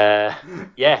 I'd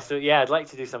like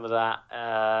to do some of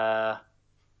that.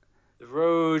 The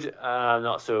road,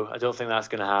 not so. I don't think that's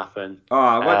going to happen.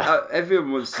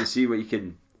 Everyone wants to see what you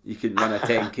can run a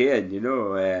 10k in.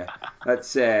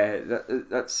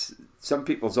 That's some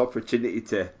people's opportunity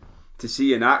to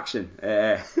see in action.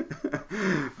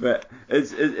 But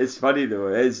it's funny though.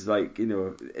 It is like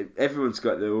everyone's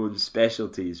got their own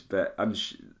specialties. But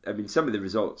some of the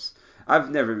results.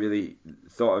 I've never really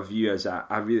thought of you as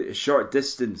a short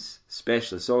distance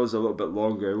specialist. Always a little bit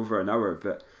longer, over an hour.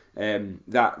 But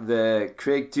that the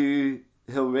Craig 2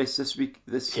 hill race this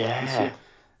year.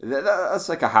 That's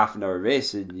like a half an hour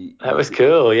race, and that was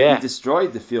cool. Yeah, you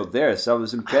destroyed the field there. So I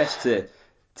was impressed to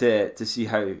see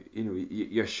how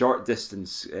your short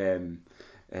distance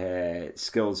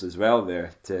skills as well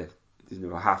there. To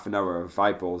half an hour of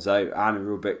 5 balls out,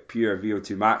 anaerobic, pure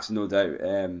VO2 max, no doubt.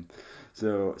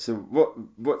 So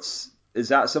is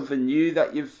that something new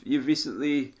that you've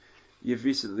recently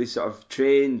sort of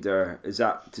trained, or is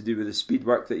that to do with the speed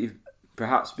work that you've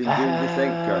perhaps been doing? Do you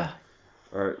think,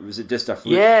 or was it just a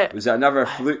fluke? Yeah. Was it another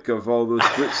fluke of all those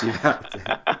flukes you've had?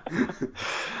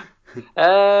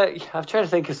 I'm trying to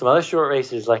think of some other short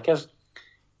races. Like I've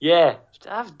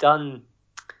done.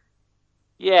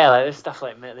 Yeah, like there's stuff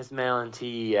like this Melon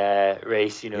T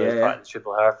race, as part of the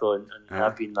Triple Hurple, and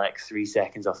I've been like 3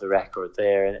 seconds off the record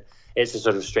there, and it's a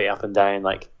sort of straight up and down,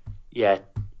 like,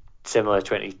 similar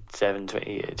 27,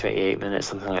 28 minutes,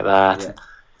 something like that.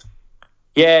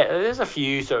 Yeah, there's a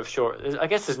few sort of short. I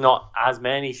guess there's not as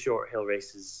many short hill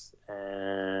races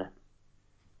near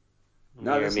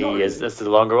me really. as the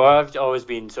longer. Well, I've always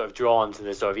been sort of drawn to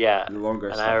the sort of the longer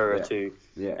an stuff, hour or two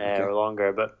or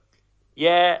longer. But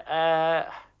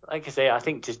like I say, I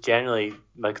think just generally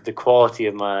like the quality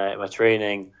of my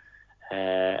training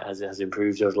has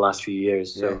improved over the last few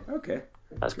years. So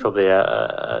that's probably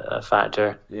a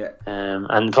factor. Yeah.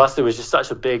 And plus there was just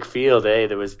such a big field.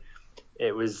 It was.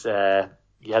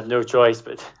 You had no choice,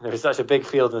 but there was such a big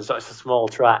field and such a small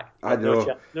track. I know.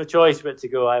 No choice but to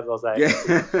go eyeballs out. Yeah.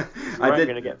 You weren't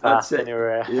going to get past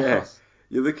anywhere else.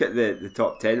 You look at the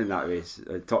top 10 in that race,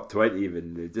 top 20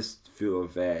 even, they're just full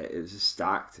of, it was just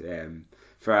stacked. It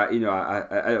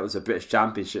was a British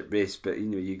Championship race, but,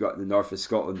 you got the north of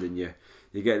Scotland and you're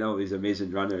getting all these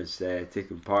amazing runners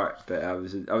taking part. But I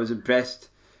was impressed.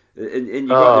 And you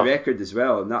got the record as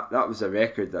well, and that was a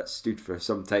record that stood for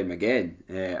some time again,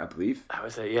 I believe. That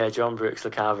was John Brooks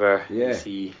LeCaver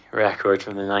EC record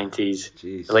from the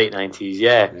 90s, late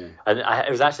 90s, And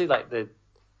it was actually like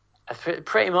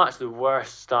pretty much the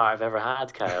worst start I've ever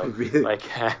had, Kyle. Really? Like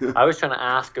I was trying to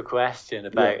ask a question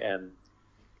about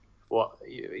what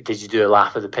did you do a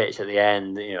lap of the pitch at the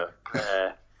end,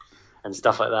 and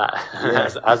stuff like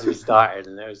that as we started,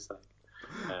 and it was like.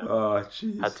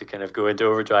 Had to kind of go into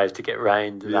overdrive to get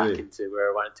round back into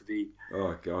where I wanted to be.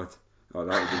 Oh God! Oh,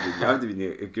 that would have been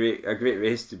a great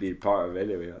race to be part of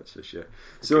anyway. That's for sure.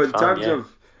 So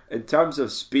in terms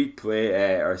of speed play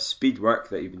or speed work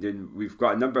that you've been doing, we've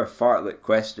got a number of fartlek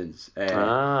questions.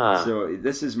 So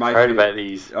this is my heard about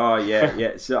these. Oh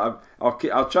yeah. So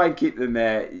I'll try and keep them.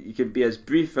 You can be as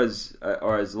brief as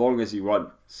or as long as you want.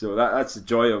 So that's the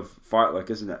joy of fartlek,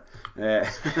 isn't it?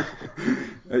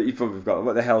 You probably got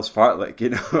what the hell's fartlek,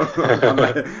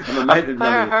 I'm a mountain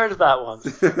runner. I heard of that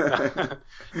once.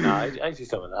 No, I do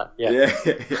some of that. Yeah.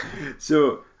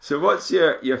 So what's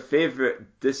your favourite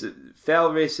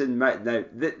fell racing? Now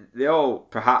they all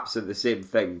perhaps are the same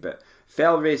thing, but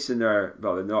fell racing they're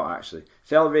not actually.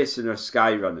 Fell racing or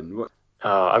sky running? What?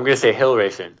 Oh, I'm going to say hill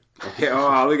racing. Okay.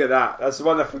 Oh, look at that. That's the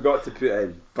one I forgot to put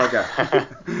in. Bugger.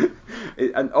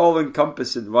 An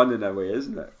all-encompassing one in a way,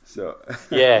 isn't it? So.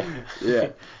 Yeah.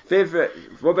 Favorite.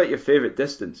 What about your favorite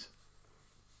distance?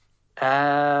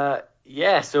 So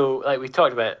like we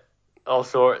talked about all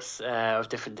sorts of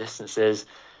different distances.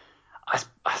 I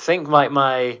think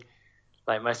my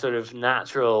sort of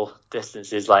natural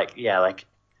distance is like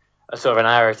a sort of an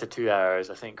hour to 2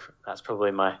 hours. I think that's probably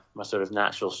my sort of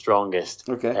natural strongest.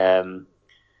 Okay.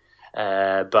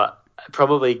 But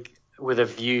probably with a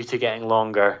view to getting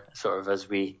longer, sort of as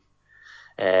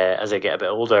I get a bit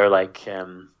older.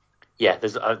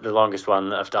 There's the longest one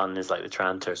that I've done is like the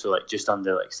Tranter, so like just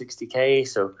under like 60k.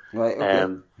 So right,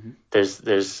 okay.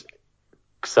 There's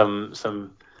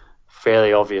some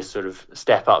fairly obvious sort of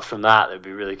step up from that would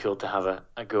be really cool to have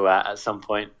a go at some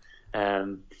point.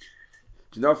 Do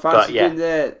you not fancy doing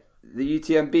the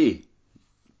UTMB?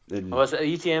 Was it a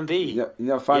UTMB? You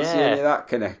not fancy any of that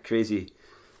kind of crazy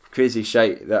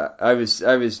shite that I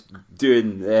was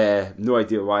doing? No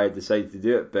idea why I decided to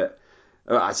do it, but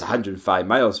it's 105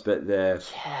 miles. But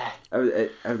I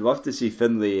would love to see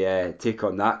Finlay take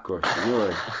on that course.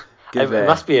 It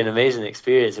must be an amazing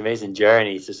experience, amazing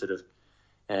journey to sort of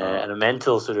and a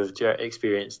mental sort of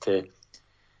experience to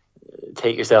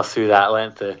take yourself through that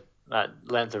length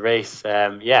of race.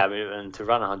 And to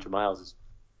run 100 miles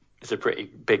is a pretty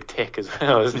big tick as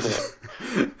well, isn't it?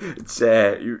 It's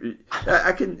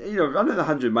I can running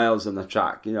 100 miles on the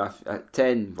track. At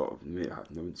 10. Well, I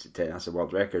wouldn't say 10. That's a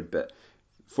world record, but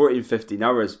 14, 15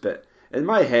 hours. But in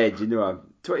my head, I'm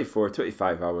 24,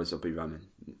 25 hours. I'll be running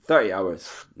 30 hours.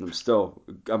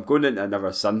 I'm going into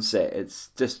another sunset. It's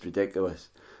just ridiculous.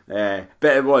 But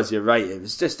you're right. It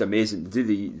was just amazing to do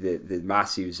the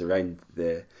massives around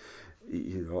the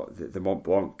Mont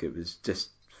Blanc. It was just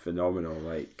phenomenal.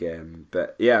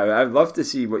 But yeah, I'd love to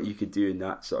see what you could do in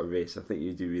that sort of race. I think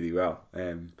you do really well.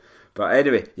 But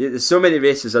anyway, there's so many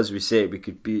races, as we say, we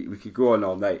could go on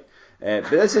all night. But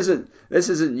this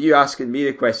isn't you asking me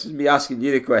the questions, me asking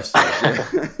you the questions.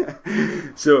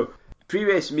 So,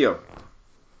 pre-race meal.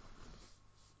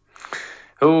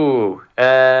 So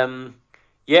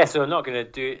I'm not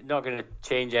gonna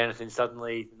change anything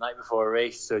suddenly the night before a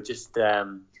race. So just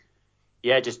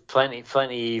just plenty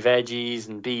veggies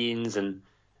and beans and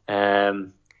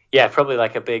probably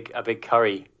like a big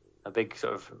curry, a big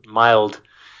sort of mild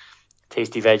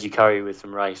tasty veggie curry with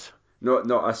some rice.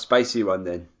 Not a spicy one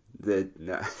then. That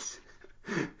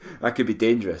could be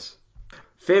dangerous.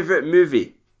 Favorite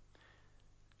movie?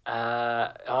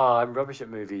 I'm rubbish at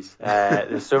movies.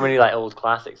 There's so many like old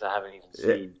classics I haven't even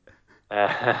seen.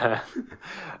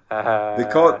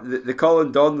 The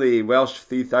Colin Donnelly Welsh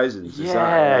 3000s.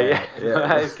 Yeah.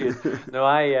 That is good. No,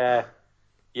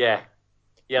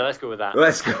 let's go with that.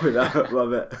 Let's go with that.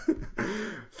 Love it.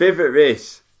 Favorite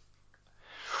race?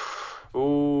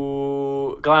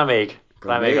 Ooh, Glamig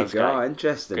on Sky. Oh,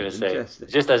 interesting. Interesting.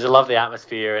 Just as I love the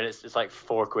atmosphere, and it's like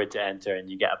 £4 to enter, and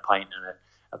you get a pint and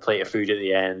a plate of food at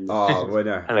the end. Oh,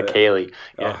 winner! And a Kaylee.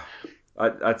 Yeah. Oh,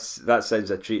 that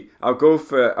sounds a treat. I'll go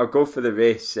for the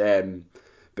race,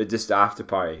 but just the after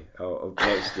party of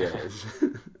next year.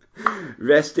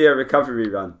 Rest day or recovery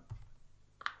run?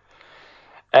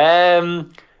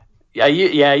 I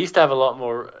used to have a lot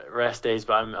more rest days,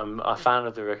 but I'm a fan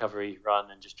of the recovery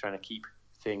run and just trying to keep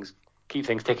things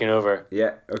ticking over.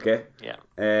 Yeah. Okay.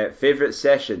 Yeah. Favorite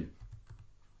session?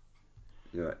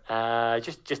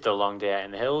 Just a long day out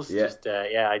in the hills. Yeah. Just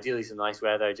ideally some nice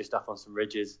weather, just up on some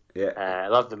ridges. Yeah. I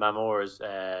love the Mamors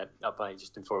up by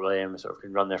just in Fort William. I sort of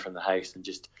can run there from the house, and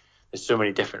just there's so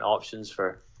many different options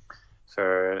for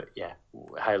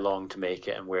how long to make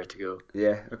it and where to go.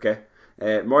 Yeah. Okay.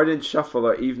 Morning shuffle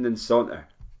or evening saunter?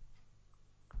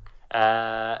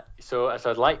 So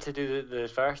I'd like to do the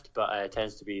first, but it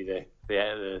tends to be the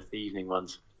evening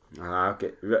ones.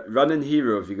 Okay. Running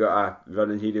hero. Have you got a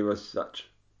running hero as such?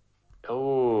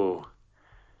 Oh,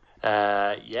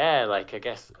 like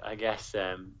I guess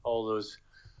all those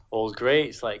old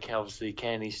greats, like obviously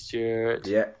Kenny Stewart.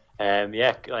 Yeah.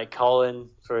 Like Colin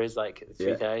for his like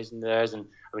 3000 theirs, and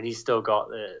I mean he's still got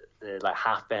the like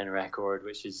half bend record,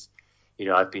 which is,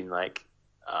 I've been like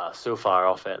so far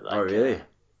off it. Like, oh really?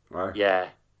 Wow. Yeah.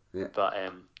 But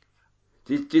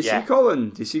do you see Colin?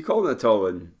 Do you see Colin at all?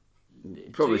 And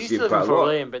probably so he see used him to live quite in a lot. Fort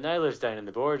William, but now lives down in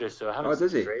the Borders, so I haven't seen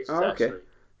him for ages, okay. actually.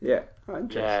 Yeah. Oh,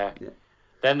 interesting. Yeah.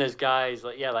 Then there's guys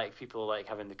like people like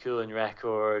having the Coolin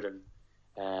record,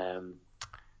 and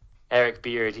Eric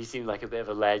Beard. He seemed like a bit of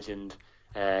a legend.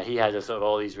 He had sort of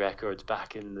all these records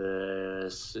back in the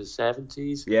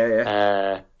 70s.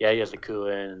 Yeah. He has the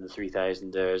Coolin and the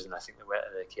 3000ers, and I think the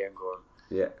Cairngorm.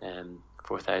 Yeah.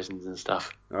 4000s and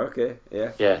stuff. Okay.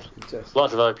 Yeah. Yeah.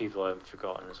 Lots of other people I've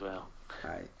forgotten as well.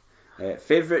 Aye.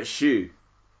 Favorite shoe?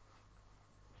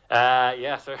 So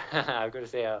I've got to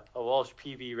say a Walsh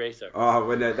PB Racer. Oh,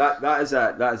 well, no, that is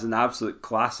an absolute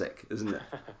classic, isn't it?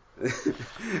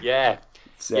 Yeah.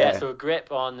 So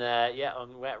grip on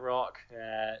wet rock.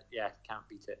 Can't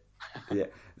beat it. Yeah,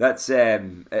 that's I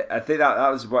think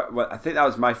that was what I think that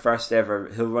was my first ever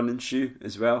hill running shoe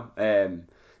as well. Now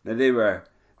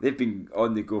they've been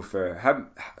on the go for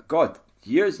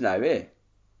years now, eh?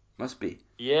 Must be.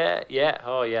 Yeah.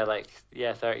 Oh yeah,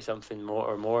 30 something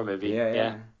more maybe.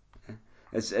 Yeah.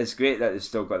 It's great that they've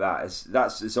still got that.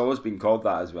 It's always been called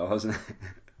that as well, hasn't it?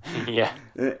 Yeah.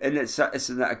 And it's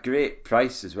a great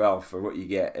price as well for what you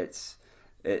get. It's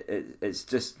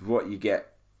just what you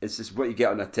get. It's just what you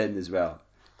get on a tin as well.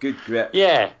 Good grip.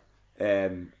 Yeah.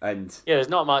 And there's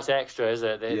not much extra, is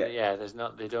it? There's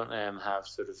not. They don't have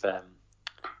sort of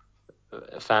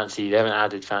fancy. They haven't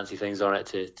added fancy things on it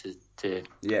to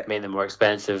make them more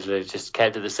expensive. They've just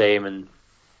kept it the same, and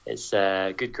it's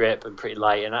good grip and pretty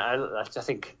light. And I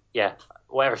think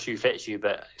whatever shoe fits you,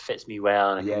 but it fits me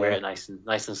well, and I can wear it nice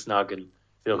and snug and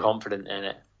feel confident in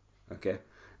it. Okay.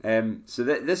 So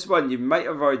this one, you might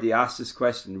have already asked this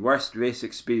question. Worst race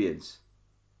experience?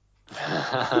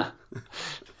 I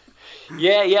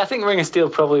think Ring of Steel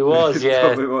probably was. Yeah,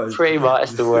 probably was. Pretty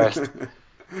much the worst.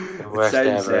 The worst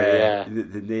ever.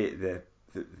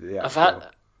 The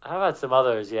I've had some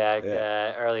others.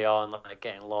 Early on, like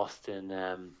getting lost in,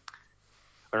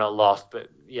 or not lost, but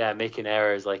making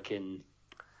errors like in.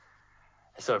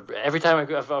 So every time I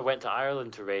went to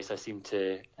Ireland to race, I seemed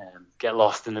to get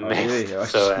lost in the mist. Really? Oh,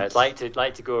 so I'd like to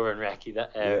go over and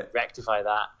rectify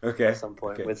that at some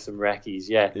point with some recce's.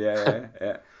 Yeah.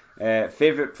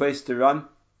 Favorite place to run?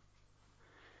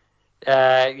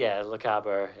 Le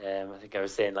Caber. I think I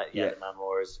was saying the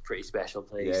Mamor is a pretty special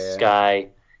place. Sky.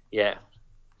 Yeah.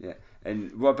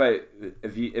 And what about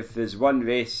if there's one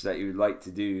race that you would like to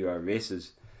do, or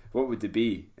races, what would they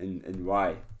be and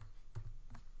why?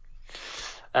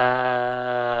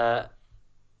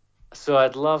 So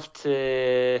I'd love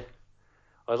to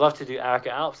do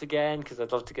Arca Alps again because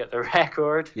I'd love to get the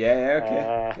record.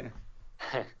 Okay.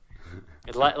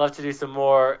 I'd love to do some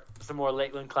more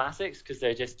Lakeland Classics because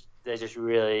they're just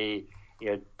really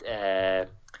down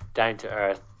to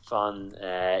earth, fun.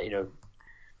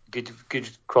 good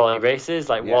quality races,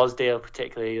 like Yeah. Wasdale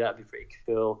particularly. That'd be pretty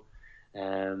cool.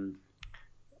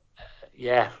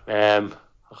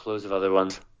 Loads of other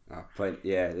ones.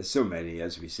 There's so many,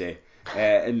 as we say.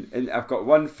 And I've got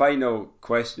one final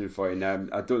question for you now.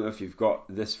 I don't know if you've got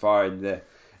this far in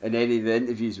any of the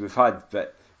interviews we've had,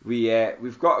 but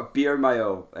we've got a beer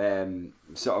mile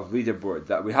sort of leaderboard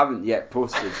that we haven't yet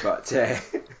posted, but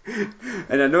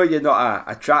and I know you're not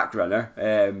a track runner,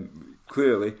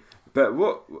 clearly, but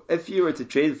what if you were to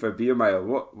train for a beer mile?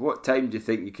 What time do you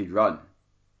think you could run?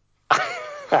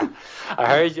 I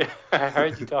heard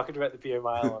you talking about the beer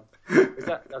mile. Was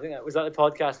that the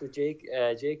podcast with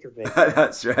Jacob? Maybe.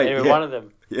 That's right. Anyway, yeah. one of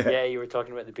them. Yeah. You were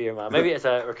talking about the beer mile. Maybe it's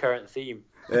a recurrent theme.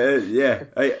 Yeah.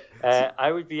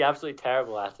 I would be absolutely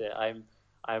terrible at it.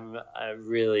 I'm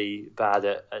really bad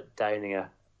at downing a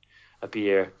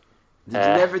beer. Did you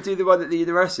never do the one at the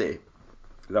university,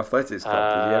 the athletics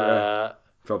club? Did you ever?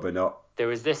 Probably not. There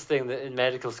was this thing that in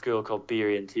medical school called beer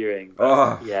orienteering.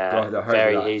 God, I heard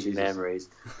very that. hazy Jesus. memories.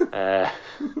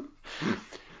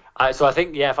 So I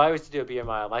think if I was to do a beer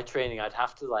mile, my training I'd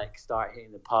have to start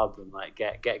hitting the pub and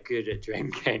get good at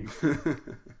drinking.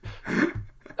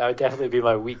 That would definitely be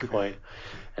my weak point.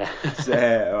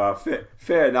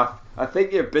 Fair enough. I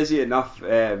think you're busy enough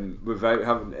without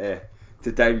having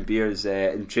to down beers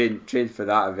and train for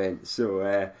that event.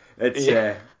 So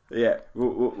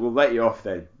we'll let you off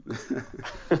then.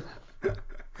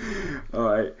 All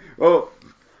right. Well,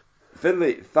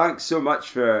 Finlay, thanks so much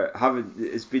for having.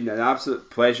 It's been an absolute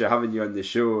pleasure having you on the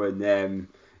show, and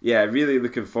really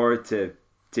looking forward to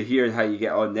hearing how you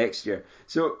get on next year.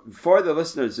 So, for the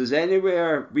listeners, is there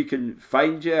anywhere we can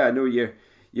find you? I know you're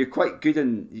quite good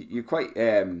and you're quite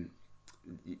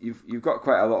you've got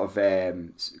quite a lot of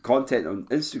content on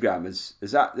Instagram. Is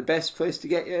that the best place to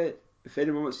get you if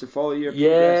anyone wants to follow your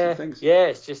progress and things? Yeah,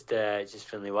 it's just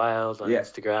Finlay Wild on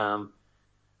Instagram,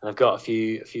 and I've got a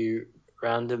few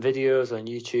random videos on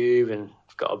YouTube, and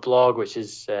I've got a blog which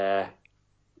is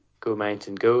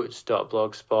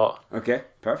gomountaingoats.blogspot. Okay,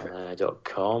 perfect.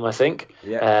 .com, I think.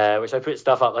 Yeah. Which I put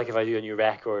stuff up if I do a new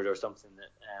record or something that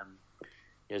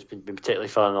has been particularly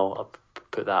fun. I'll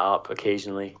put that up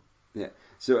occasionally. Yeah.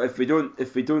 So if we don't,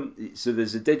 so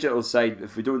there's a digital side.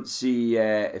 If we don't see,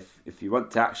 if you want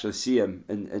to actually see him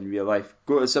in real life,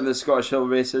 go to some of the Scottish Hill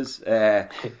races and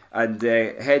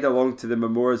head along to the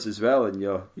Memorials as well, and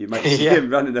you might see him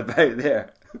running about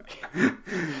there.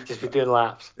 Just be doing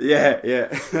laps. Yeah.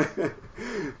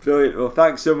 Brilliant. Well,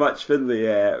 thanks so much, Finlay.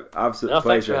 Absolute pleasure.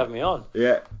 Thanks for having me on.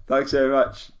 Yeah, thanks very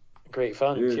much. Great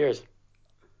fun. Yeah. Cheers.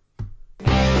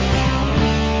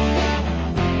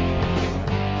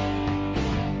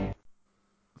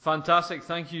 Fantastic.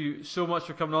 Thank you so much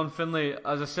for coming on, Finlay.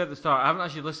 As I said at the start, I haven't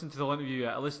actually listened to the interview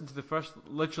yet. I listened to the first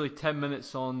literally 10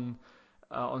 minutes on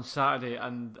Saturday,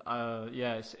 and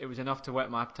it was enough to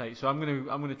whet my appetite. So I'm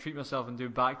gonna treat myself and do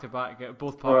back to back, get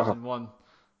both parts in one.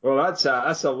 Well, that's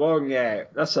a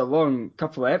long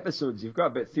couple of episodes. You've got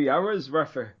about 3 hours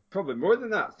worth of, probably more than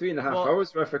that, 3.5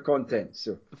 hours worth of content.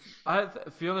 So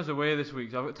Fiona's away this week,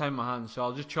 so I've got time in my hands. So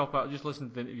I'll just just listen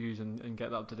to the interviews and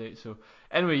get that up to date. So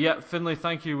anyway, Finlay,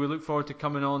 thank you. We look forward to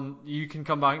coming on. You can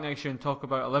come back next year and talk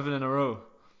about 11 in a row.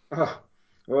 Oh,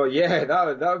 well, yeah,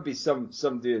 that would be some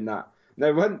doing that.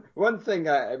 Now, one thing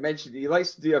I mentioned, he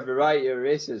likes to do a variety of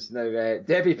races. Now,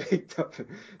 Debbie picked up.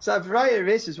 So a variety of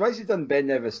races. Why has he done Ben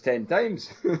Nevis 10 times?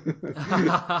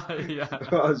 Yeah.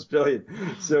 Well, that's brilliant.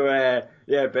 So,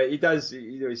 but he does,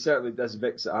 he certainly does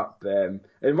mix it up. And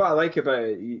what I like about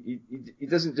it, he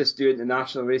doesn't just do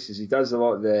international races. He does a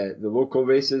lot of the local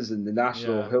races and the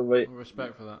national hill race.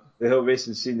 Respect for that. The hill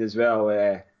racing scene as well,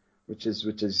 which is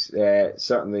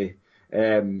certainly,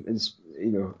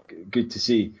 good to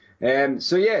see. And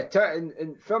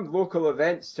from local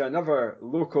events to another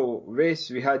local race,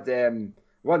 we had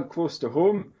one close to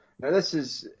home. Now this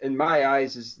is, in my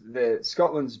eyes, is the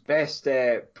Scotland's best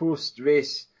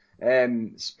post-race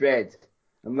spread,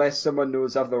 unless someone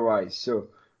knows otherwise. So,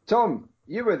 Tom,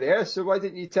 you were there, so why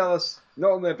didn't you tell us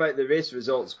not only about the race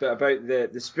results, but about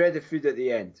the spread of food at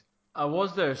the end? I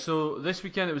was there. So this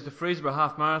weekend it was the Fraserburgh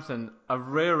Half Marathon, a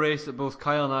rare race that both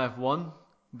Kyle and I have won.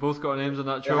 Both got our names on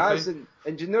that trophy. It has, and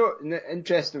you know, an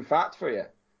interesting fact for you.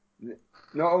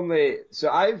 Not only,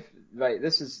 so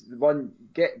this is the one,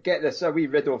 get this, a wee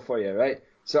riddle for you, right?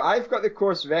 So I've got the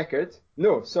course record.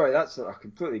 No, sorry, I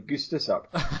completely goosed this up.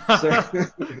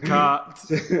 Cut.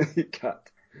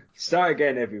 Start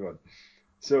again, everyone.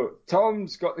 So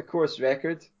Tom's got the course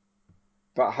record,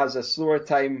 but has a slower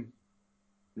time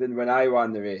than when I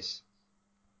won the race.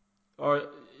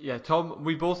 Tom,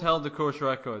 we both held the course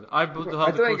record. I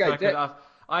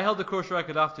held the course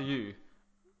record after you.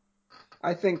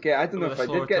 I think I don't know With if a I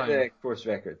slower did get time. the course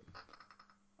record.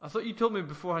 I thought you told me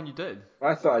beforehand you did.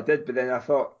 I thought I did, but then I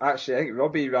thought actually I think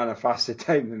Robbie ran a faster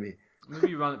time than me. Maybe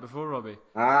you ran it before, Robbie.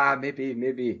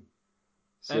 Maybe.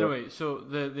 So Anyway, so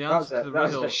the answer to the that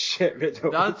was riddle, a shit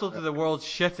riddle. the answer to the world's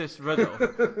shittest riddle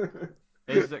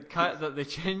is that they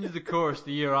changed the course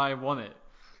the year I won it.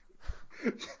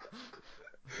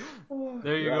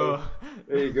 There you go.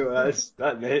 There you go.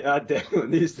 That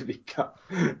definitely needs to be cut.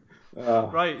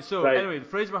 Right. So right. anyway, the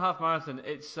Fraserburgh Half Marathon.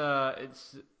 It's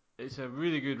a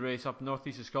really good race up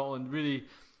northeast of Scotland. Really,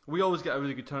 we always get a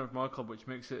really good turnout from our club, which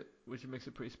makes it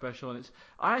pretty special. And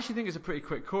I actually think it's a pretty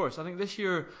quick course. I think this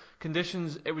year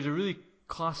conditions, it was a really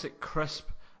classic crisp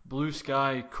blue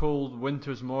sky, cold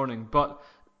winter's morning, but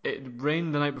it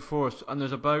rained the night before, and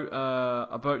there's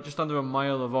about just under a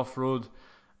mile of off road.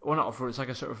 Well, not off-road, it's like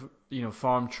a sort of,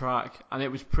 farm track, and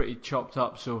it was pretty chopped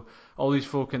up, so all these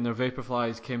folk in their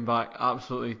Vaporflies came back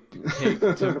absolutely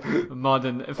caked to mud,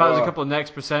 and in fact there's a couple of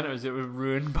next percenters that were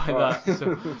ruined by that,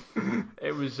 so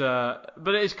it was,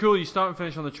 but it's cool, you start and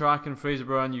finish on the track in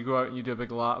Fraserburgh, and you go out and you do a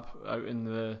big lap out in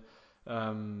the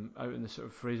sort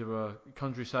of Fraserburgh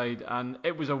countryside, and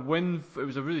it was a win, it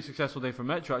was a really successful day for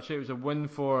Metro actually, it was a win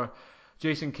for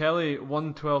Jason Kelly,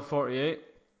 1:12:48.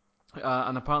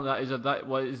 And apparently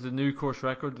that is the new course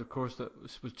record, the course that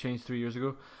was changed 3 years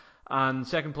ago. And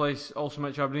second place, also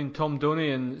Metro Aberdeen, Tom Doney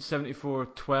in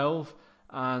 74:12.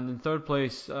 And in third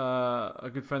place, a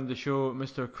good friend of the show,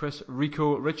 Mr. Chris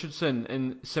Rico Richardson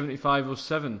in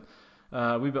 75:07.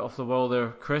 A wee bit off the wall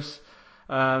there, Chris.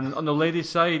 On the ladies'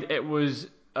 side, it was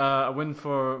a win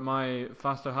for my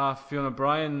faster half, Fiona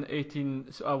Bryan,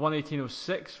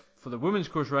 1:18:06 for the women's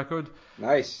course record.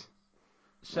 Nice.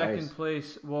 Second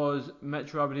place was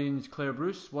Metro Aberdeen's Claire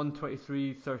Bruce,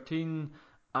 1:23:13,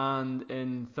 and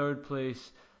in third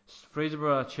place,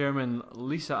 Fraserburgh chairman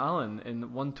Lisa Allen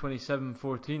in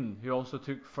 1:27:14, who also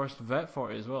took first vet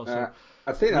for it as well. So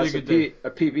I think really that's a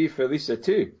PB for Lisa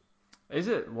too. Is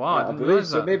it? Wow, I didn't believe realise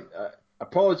so. that. Maybe,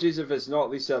 apologies if it's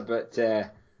not Lisa, but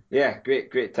yeah,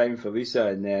 great time for Lisa,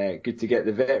 and good to get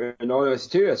the veteran honours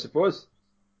too, I suppose.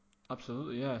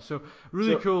 Absolutely, yeah. So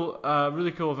really cool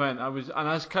event. And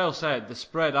as Kyle said, the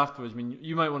spread afterwards. I mean,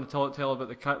 you might want to tell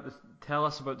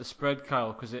us about the spread,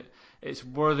 Kyle, because it's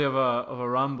worthy of a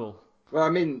ramble. Well, I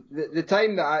mean, the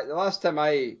last time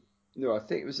I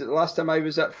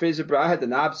was at Fraserburgh, I had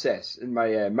an abscess in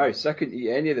my mouth, so I couldn't eat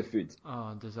any of the food.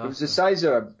 Oh, disaster! It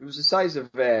was the size of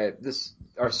this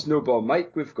our snowball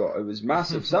mic we've got. It was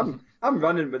massive. So I'm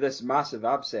running with this massive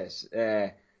abscess.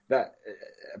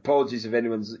 Apologies if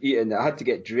anyone's eaten. I had to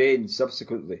get drained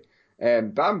subsequently.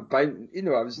 But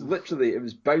it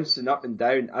was bouncing up and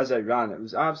down as I ran. It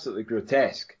was absolutely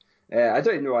grotesque. I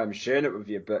don't even know why I'm sharing it with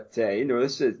you, but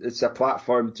it's a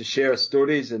platform to share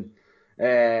stories, and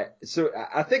so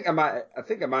I think I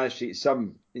managed to eat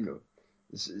some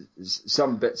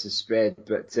bits of spread,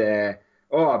 but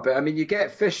I mean, you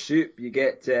get fish soup, you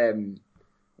get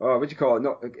what do you call it?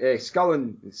 Not skull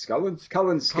and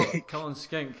skink. Cullen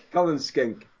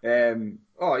skink.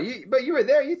 But you were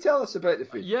there. You tell us about the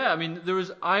food. Yeah, I mean, it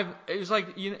was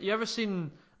like you ever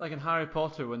seen like in Harry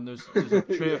Potter when there's a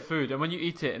tray of food and when you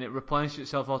eat it and it replenishes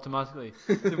itself automatically.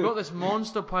 They've got this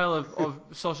monster pile of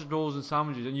sausage rolls and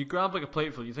sandwiches, and you grab like a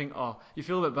plateful. You think, you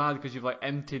feel a bit bad because you've like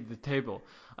emptied the table,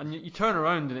 and you turn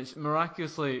around and it's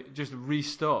miraculously just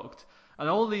restocked, and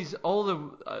all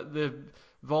the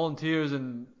volunteers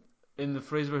in the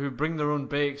Fraserburgh who bring their own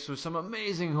bakes, so some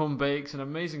amazing home bakes and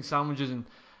amazing sandwiches, and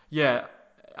yeah,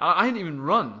 I didn't even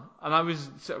run, and I was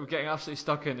sort of getting absolutely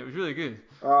stuck in. It was really good.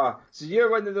 So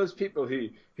you're one of those people who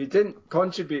didn't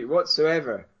contribute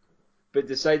whatsoever, but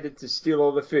decided to steal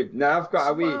all the food. Now I've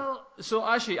got a wee. Well, so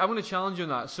actually, I'm going to challenge you on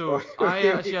that. So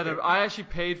I actually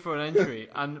paid for an entry,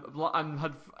 and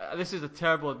had, this is a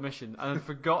terrible admission, and had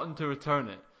forgotten to return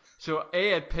it. So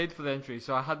I'd paid for the entry,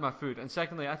 so I had my food, and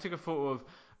secondly, I took a photo of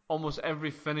almost every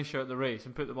finisher at the race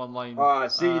and put them online.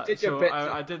 You did your bit.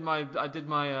 I did my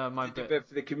bit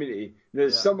for the community.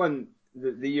 There's someone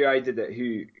the year I did it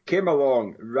who came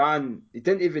along, ran. He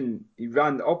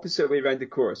ran the opposite way around the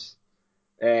course.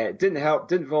 Didn't help,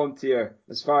 didn't volunteer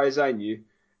as far as I knew.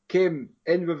 Came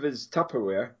in with his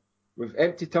Tupperware, with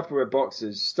empty Tupperware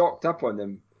boxes stocked up on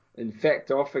them, and fecked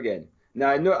off again.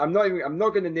 Now I'm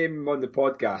not going to name him on the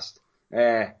podcast,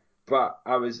 but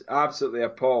I was absolutely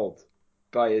appalled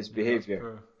by his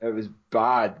behaviour. It was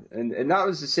bad, and that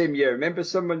was the same year. Remember,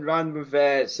 someone ran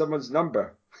with someone's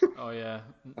number. Oh yeah,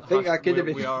 I think that could have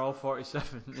been. We are all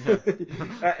 47.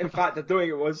 Yeah. In fact, I don't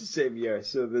think it was the same year.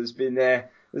 So there's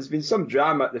been some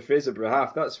drama at the Fraserburgh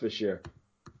half, that's for sure.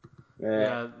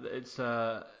 Yeah, it's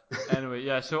anyway.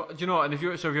 Yeah, so do you know? And if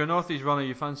you're a northeast runner,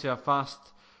 you fancy a fast,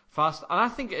 and I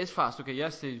think it is fast. Okay,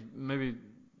 yesterday maybe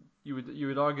you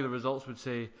would argue the results would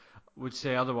say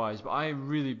otherwise, but I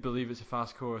really believe it's a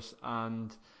fast course,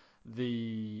 and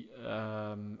this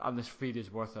feed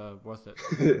is worth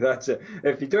it. That's it.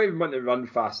 If you don't even want to run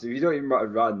fast, if you don't even want to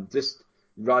run, just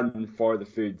run for the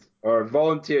food or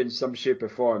volunteer in some shape or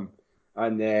form,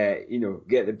 and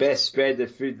get the best spread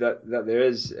of food that there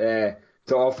is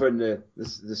to offer in the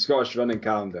Scottish running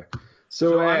calendar.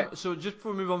 So just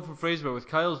before we move on from Fraser, with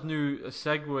Kyle's new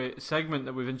segment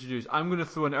that we've introduced, I'm going to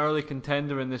throw an early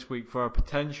contender in this week for our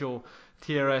potential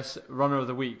TRS runner of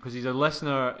the week, because he's a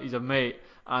listener, he's a mate,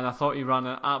 and I thought he ran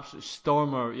an absolute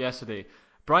stormer yesterday.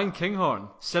 Brian Kinghorn,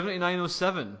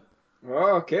 79.07.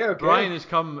 Oh, okay. Brian has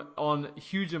come on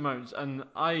huge amounts, and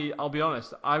I'll be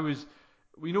honest, I was,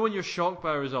 when you're shocked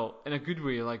by a result in a good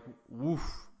way, you're like, woof,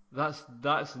 that's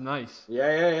nice.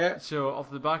 Yeah. So off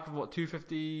the back of what,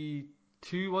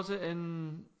 252 was it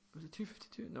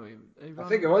 252? No, he ran, I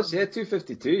think it was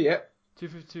 252. Yeah.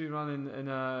 252 ran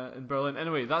in Berlin.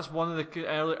 Anyway, that's one of the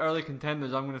early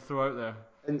contenders I'm going to throw out there.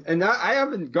 And I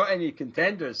haven't got any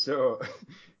contenders, so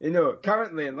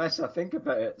currently, unless I think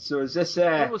about it. So is this?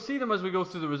 We'll see them as we go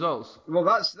through the results. Well,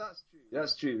 that's true.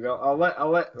 That's true. Well,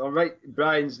 I'll write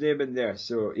Brian's name in there.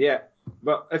 So yeah,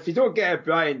 but if you don't get it,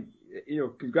 Brian,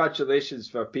 congratulations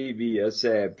for PB. It's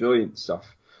brilliant stuff.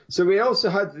 So we also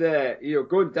had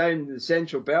going down the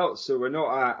Central Belt. So we're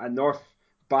not a North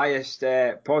biased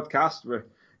podcast. We're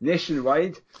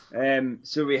nationwide.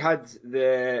 So we had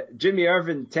the Jimmy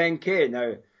Irvine 10K.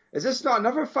 Now, is this not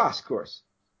another fast course?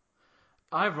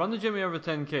 I've run the Jimmy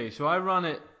Irvine 10K. So I ran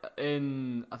it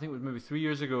I think it was maybe 3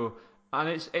 years ago. And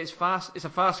it's fast. It's a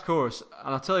fast course,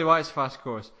 and I'll tell you why it's a fast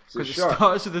course. Because it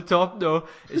starts at the top. No,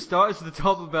 it starts at the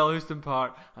top of Bellehouston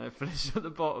Park, and it finishes at the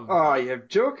bottom. Oh, you're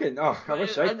joking! Oh, I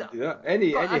wish I could do that.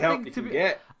 Any help you can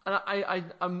get.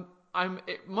 And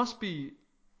it must be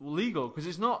legal, because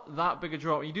it's not that big a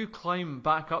drop. You do climb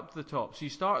back up to the top. So you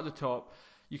start at the top.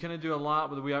 You kind of do a lap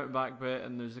with a wee out and back bit,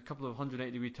 and there's a couple of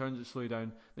 180-degree turns that slow you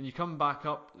down. Then you come back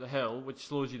up the hill, which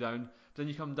slows you down. Then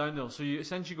you come down the hill. So you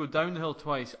essentially go down the hill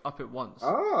twice, up it once.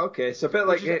 Oh, okay. So a bit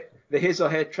like the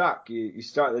Hazelhead track. You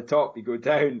start at the top, you go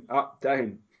down, up,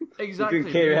 down. Exactly.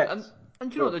 And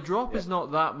you know, the drop is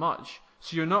not that much.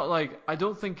 So you're not like, I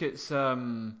don't think it's,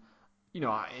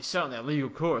 it's certainly a legal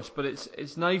course, but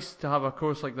it's nice to have a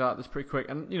course like that that's pretty quick.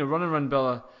 And, running around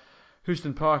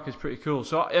Bellehouston Park is pretty cool.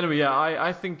 So anyway, yeah,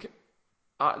 I think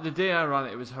the day I ran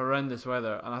it was horrendous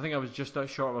weather, and I think I was just out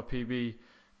short of a PB.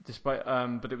 Despite,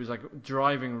 but it was like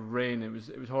driving rain. It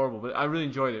was horrible, but I really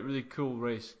enjoyed it. Really cool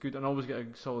race, good, and always get a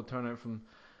solid turnout from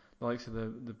the likes of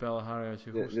the Bella Harriers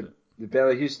who hosted it. The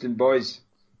Bellehouston boys.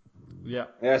 Yeah.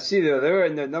 I see they were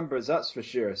in their numbers, that's for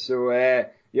sure. So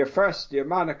your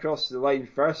man across the line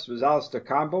first was Alistair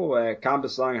Campbell,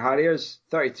 Cambuslang Harriers,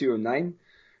 32.09.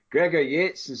 Gregor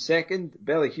Yates in second,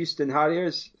 Bellehouston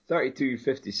Harriers,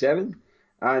 32.57,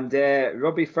 and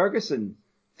Robbie Ferguson.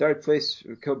 Third place,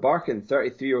 Kilbarchan,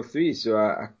 33.03. So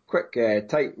a quick,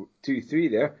 tight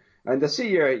 2-3 there. And I see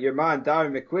your man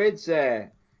Darren McQuaid's,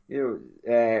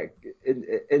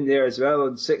 in there as well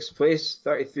in sixth place,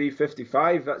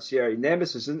 33.55. That's your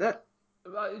nemesis, isn't it?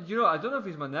 I don't know if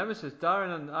he's my nemesis,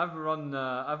 Darren, and I've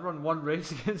run one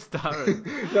race against Darren.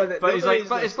 But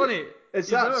it's funny. It's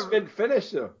that sprint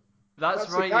finish though.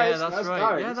 That's right, yeah, that's right.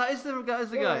 Darren. Yeah, that is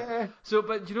the guy. Yeah. So,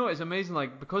 but it's amazing,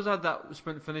 like, because I had that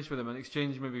sprint finish with him and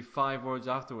exchanged maybe 5 words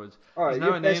afterwards, he's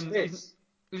now a name. He's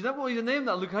a name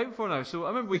that I look out for now. So I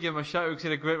remember we gave him a shout out because he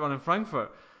had a great run in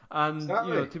Frankfurt. And,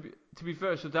 to be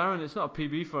fair, so Darren, it's not a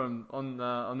PB for him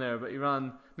on there, but he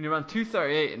ran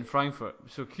 2:38 in Frankfurt,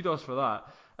 so kudos for that,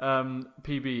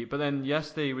 PB. But then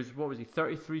yesterday was, what was he,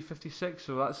 33.56,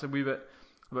 so that's a wee bit,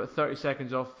 about 30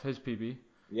 seconds off his PB.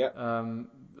 Yeah.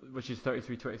 Which is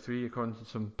 33.23 according to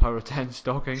some Power 10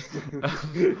 stocking.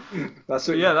 That's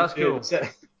what that's cool.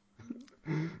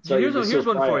 So here's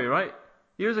one for you, right?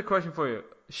 Here's a question for you.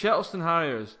 Shettleston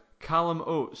Harriers, Callum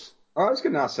Oates. Oh, I was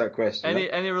going to ask that question.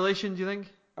 Any relation, do you think?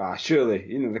 Surely.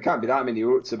 There can't be that many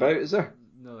Oates about, is there?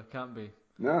 No, there can't be.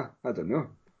 No, I don't know.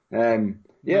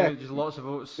 Maybe just lots of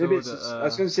Oates. Maybe I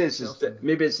was going to say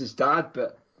maybe it's his dad,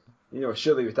 but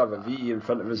surely we'd have a V in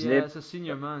front of his name. Yeah, it's a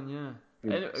senior man. Yeah.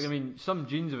 I mean, some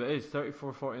genes of it is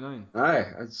 34.49. Aye,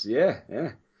 that's yeah.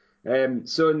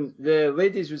 So in the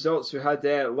ladies' results, we had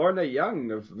Lorna Young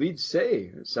of Leeds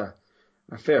City. It's a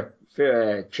fair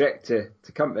trek to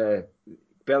come to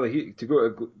go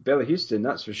to Bellehouston,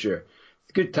 that's for sure.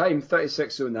 Good time,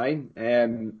 36.09.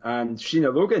 And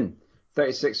Sheena Logan,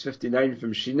 36.59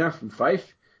 from Sheena from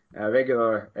Fife. a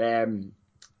regular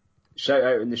shout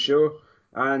out in the show.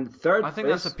 And third I think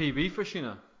place, that's a PB for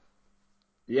Sheena.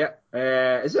 yeah,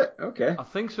 is it? Okay. I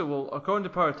think so. Well, according to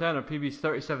Power 10, our PB is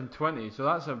 37.20, so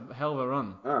that's a hell of a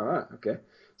run. All right, okay.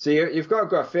 So you've got to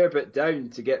go a fair bit down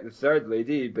to get the third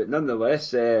lady, but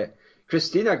nonetheless,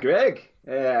 Christina Gregg,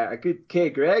 a good K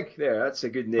Gregg there. That's a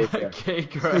good name there. K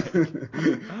Greg.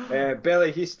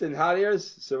 Ballyheaston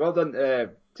Harriers. So well done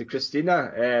to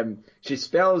Christina. She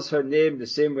spells her name the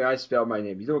same way I spell my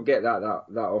name. You don't get that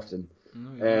often.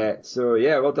 No, So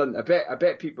yeah, well done. I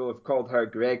bet people have called her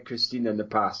Greg Christina in the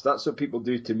past. That's what people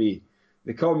do to me.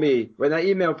 They call me when I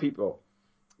email people.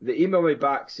 They email me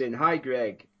back saying, "Hi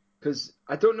Greg," because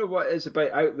I don't know what it is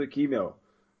about Outlook email.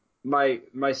 My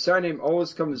surname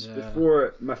always comes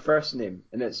before my first name,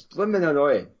 and it's blimmin'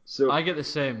 annoying. So I get the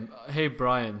same. Hey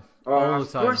Brian, all the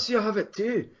time. Of course you have it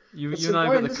too. You It's and I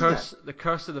have got annoying, the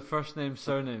curse of the first name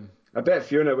surname. I bet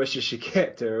Fiona wishes she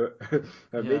kept her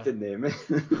maiden name.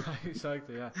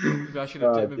 Exactly. Yeah. Maybe I should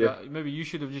have. Maybe you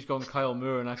should have just gone Kyle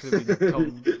Moore, and I could have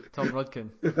been Tom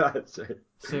Rudkin. That's right.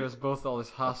 Save us both all this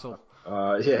hassle.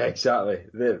 Yeah, exactly.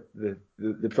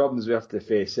 The problems we have to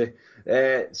face.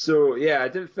 So yeah, I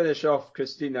did finish off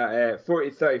Christina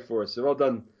 40-34. So well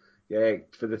done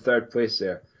for the third place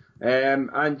there.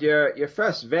 And your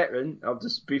first veteran, I'll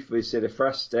just briefly say the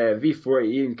first V40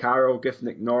 Ian Carroll,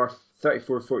 Giffnock North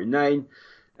 34-49.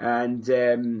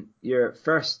 And your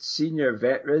first senior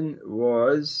veteran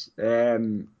was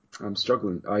I'm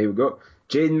struggling. Here we go.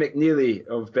 Jane McNeely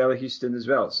of Ballyheaston as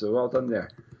well. So well done there.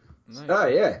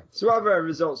 Nice. Yeah. So what other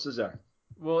results is there?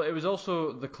 Well, it was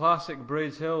also the classic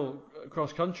Braids Hill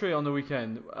cross country on the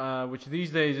weekend, which these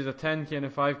days is a 10k and a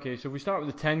 5k. So if we start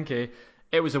with the 10k,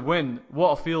 it was a win.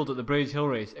 What a field at the Braids Hill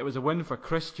race. It was a win for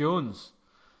Chris Jones,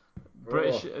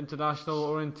 British international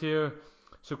orienteer.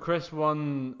 So Chris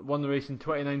won the race in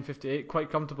 29.58, quite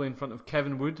comfortably in front of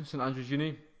Kevin Wood, St Andrews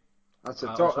Uni. That's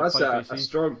a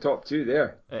strong top two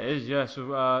there. It is, yeah.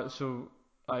 So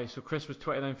Chris was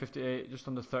 29.58, just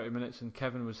under 30 minutes, and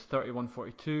Kevin was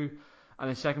 31.42. And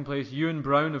in second place, Ewan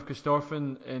Brown of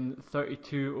Corstorphine in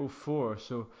 32.04.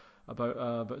 So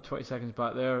about 20 seconds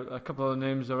back there. A couple of other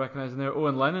names I recognise in there.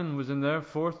 Owen Lennon was in there,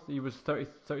 fourth. He was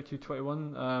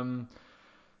 32.21. A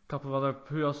couple of other.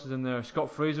 Who else is in there?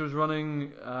 Scott Fraser was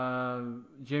running.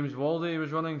 James Waldy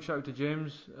was running. Shout out to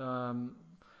James, one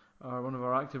of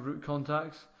our active route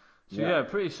contacts. So yeah,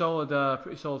 pretty solid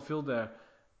field there.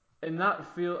 In that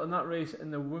race, in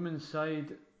the women's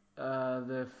side,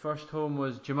 the first home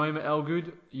was Jemima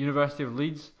Elgood, University of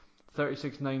Leeds,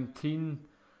 36.19.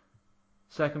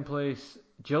 Second place,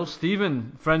 Jill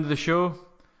Stephen, friend of the show,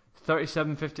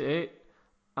 37.58.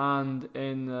 And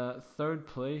in third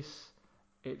place,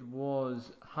 it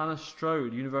was Hannah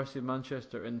Stroud, University of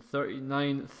Manchester, in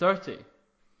 39.30.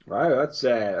 Wow,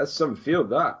 that's some field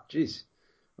that. Jeez.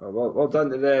 Well done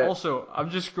to the. Also,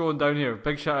 I'm just scrolling down here.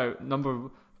 Big shout out,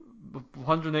 number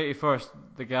 181st,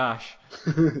 the Gash,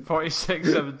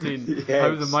 46.17. Yes.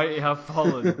 How the mighty have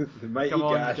fallen. The mighty Come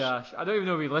on, Gash. Gash. I don't even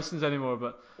know if he listens anymore,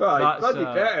 but Well, bloody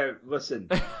better listen.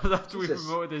 that's what we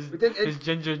promoted his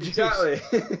ginger juice. Exactly,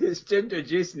 his ginger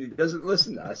juice, and he doesn't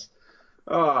listen to us.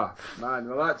 Oh man,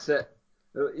 well that's it.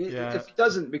 If he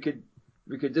doesn't, we could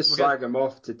just slag him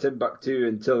off to Timbuktu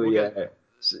until he adds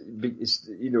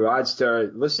to our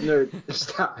listener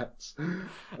stats.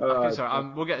 Okay, sorry.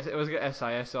 We'll get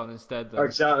SIS on instead. Then.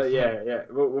 Exactly. Yeah.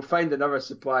 We'll find another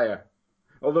supplier.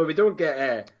 Although we don't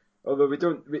get.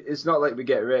 It's not like we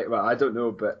get. Well, I don't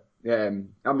know, but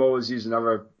I'm always using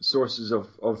other sources of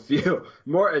fuel.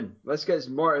 Morton. Let's get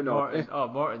Morton on. Oh,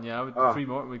 Morton. Yeah, free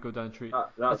Morton. We go down a treat.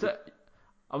 That's it.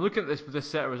 I'm looking at this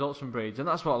set of results from Braids, and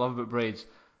that's what I love about Braids.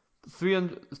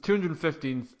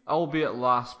 215th, albeit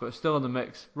last, but still in the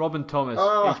mix. Robin Thomas,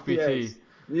 HBT.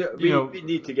 Yes. We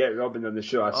need to get Robin on the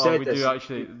show. I've said this. We do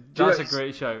actually. That's a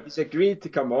great shout. He's agreed to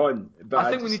come on, but I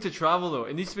think we need to travel though.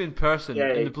 It needs to be in person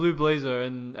in the Blue Blazer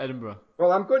in Edinburgh.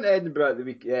 Well, I'm going to Edinburgh at the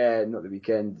week. Not the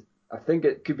weekend. I think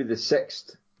it could be the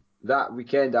 6th that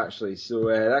weekend actually. So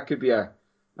that could be a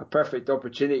perfect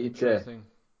opportunity to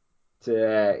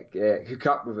hook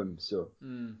up with him. So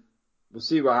we'll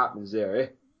see what happens there, eh?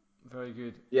 Very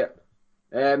good. Yep.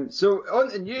 So on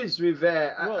to news, we've.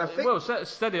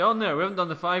 Steady on there. We haven't done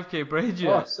the 5k Braids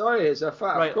yet. Oh, sorry, it's a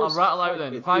fact. Right, I'll rattle out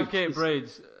then. 5k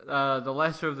Braids, the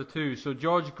lesser of the two. So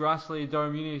George Grassley,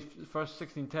 Durham Uni, first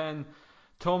 16:10.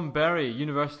 Tom Berry,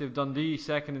 University of Dundee,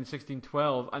 second in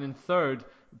 16:12, and in third,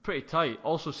 pretty tight,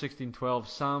 also 16:12.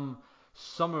 Sam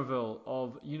Somerville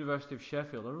of University of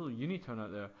Sheffield. A real uni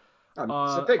turnout there.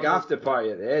 It's a big after party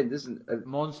at the end, isn't it?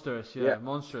 Monstrous,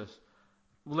 monstrous.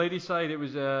 ladies' side, it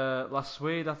was La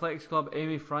Suede Athletics Club.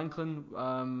 Amy Franklin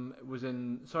was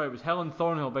in. Sorry, it was Helen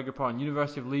Thornhill. Beg your pardon.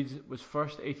 University of Leeds was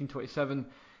first, 1827.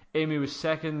 Amy was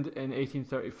second in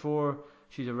 1834.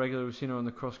 She's a regular. We've seen her on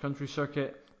the cross country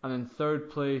circuit. And in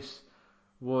third place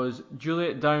was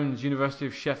Juliet Downs, University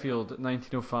of Sheffield,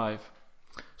 1905.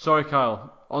 Sorry,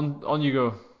 Kyle. On you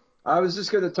go. I was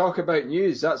just going to talk about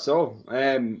news. That's all.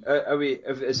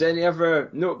 Is any other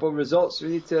notable results we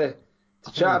need to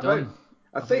chat about?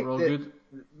 I think we're all good.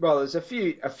 Well, there's a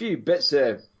few bits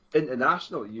of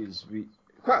international news.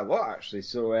 Quite a lot actually.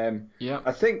 So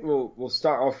I think we'll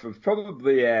start off with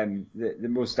probably the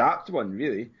most apt one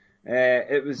really.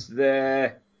 It was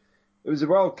the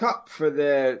World Cup for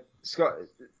the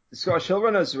Scottish Hill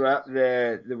Runners were at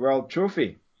the World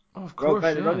Trophy. Oh, of course,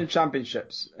 World Running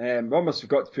Championships. We almost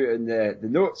forgot to put in the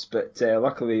notes, but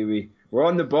luckily we were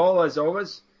on the ball as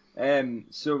always.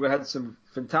 So we had some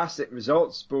fantastic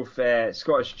results, both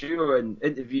Scottish duo and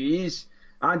interviewees,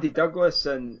 Andy Douglas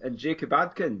and Jacob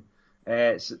Adkin.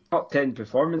 It's top 10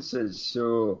 performances.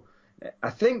 So I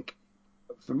think,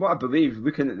 from what I believe,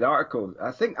 looking at the article,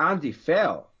 I think Andy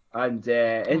fell and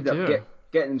ended up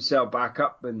getting himself back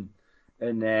up and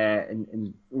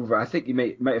over. I think he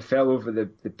might have fell over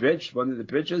the bridge, one of the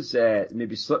bridges,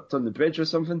 maybe slipped on the bridge or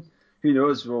something. Who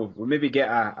knows? We'll maybe get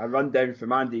a rundown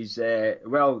from Andy's.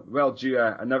 Well due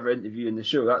another interview in the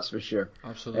show, that's for sure.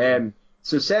 Absolutely.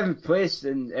 So 7th place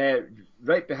and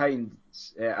right behind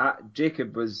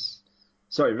Jacob was.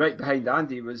 Sorry, right behind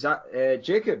Andy was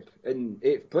Jacob in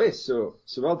 8th place. So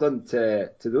well done to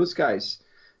those guys.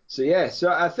 So yeah, so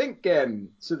I think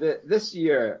this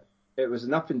year it was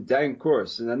an up and down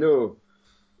course, and I know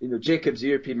Jacob's the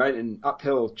European Mountain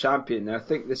uphill champion. And I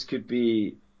think this could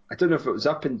be. I don't know if it was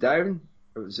up and down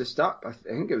or it was just up. I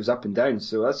think it was up and down.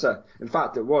 So in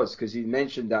fact it was, because he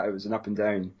mentioned that it was an up and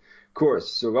down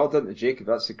course. So well done to Jacob.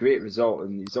 That's a great result,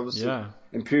 and he's obviously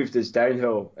improved his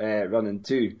downhill running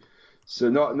too. So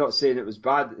not saying it was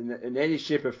bad in any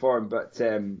shape or form, but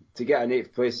to get an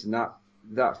 8th place in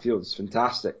that field is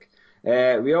fantastic.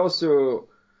 We also,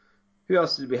 who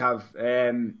else did we have?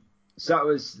 So that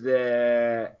was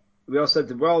we also had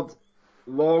the World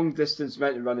Long Distance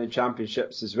Mountain Running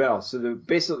Championships as well. So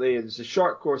basically there was a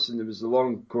short course and there was a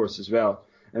long course as well.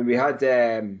 And we had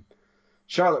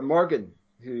Charlotte Morgan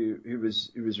who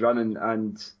was running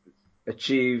and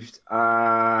achieved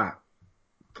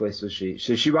place was she?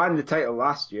 So she won the title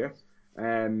last year,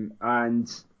 and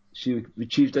she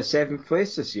achieved a 7th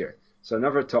place this year. So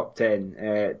another top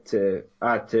 10 to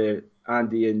add to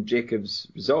Andy and Jacob's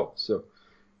result. So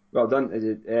well done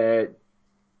to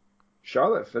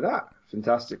Charlotte for that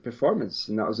fantastic performance,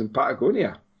 and that was in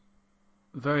Patagonia.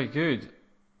 Very good,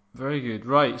 very good.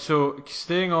 Right, so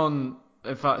staying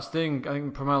I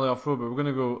think primarily off road, but we're going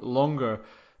to go longer.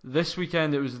 This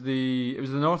weekend it was the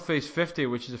North Face 50,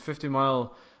 which is a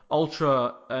 50-mile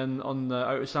ultra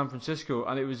out of San Francisco,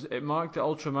 and it marked the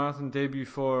ultra marathon debut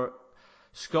for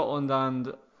Scotland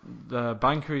and the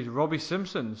Bankery's Robbie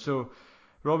Simpson. So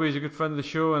Robbie is a good friend of the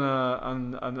show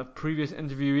and a previous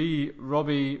interviewee.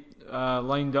 Robbie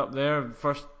lined up there,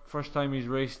 first time he's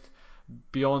raced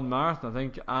beyond marathon, I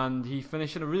think, and he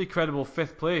finished in a really credible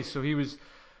 5th place. So he was.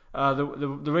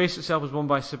 The race itself was won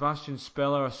by Sebastian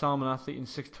Speller, a Salomon athlete, in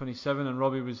 6:27, and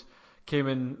Robbie came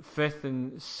in 5th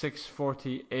in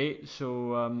 6:48,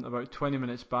 so about 20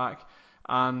 minutes back.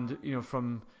 And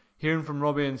from hearing from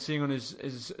Robbie and seeing on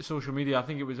his social media, I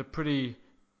think it was a pretty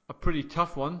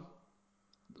tough one,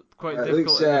 quite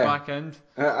difficult in the back end.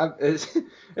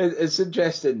 It's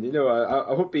interesting,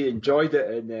 I hope he enjoyed it,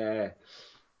 and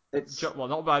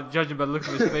not by judging by the look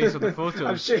of his face on the photos.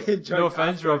 I'm sure he enjoyed. No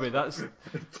offense, Robbie.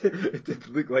 It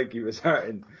didn't look like he was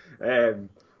hurting.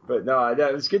 But no,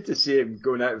 it was good to see him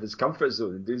going out of his comfort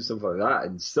zone and doing stuff like that,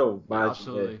 and still managing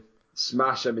to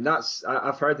smash. I mean,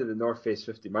 I've heard of the North Face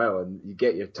 50 mile, and you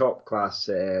get your top class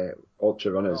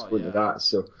ultra runners going to that.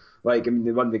 So, one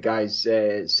of the guys,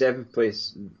 7th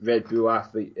place Red Bull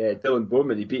athlete, Dylan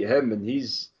Bowman, he beat him, and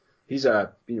he's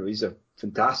a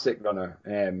fantastic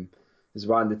runner. He's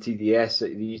won the TDS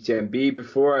at the UTMB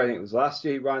before. I think it was last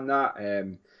year he won that.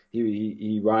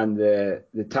 He won the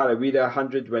Tarawera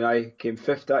 100 when I came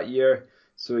 5th that year.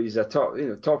 So he's a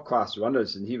top class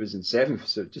runners, and he was in 7th.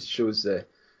 So it just shows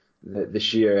the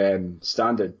sheer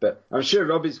standard. But I'm sure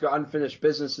Robbie's got unfinished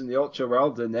business in the ultra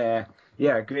world, and a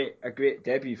great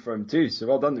debut for him too. So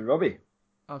well done to Robbie.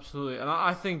 Absolutely, and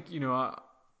I think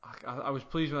I was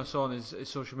pleased when I saw on his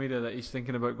social media that he's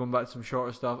thinking about going back to some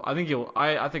shorter stuff. I think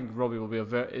I think Robbie will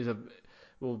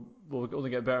will only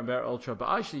get better and better ultra. But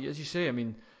actually, as you say, I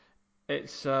mean,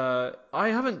 it's I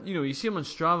haven't you see him on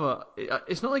Strava.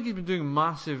 It's not like he's been doing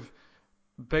massive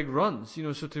big runs.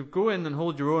 So to go in and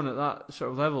hold your own at that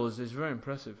sort of level is very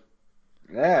impressive.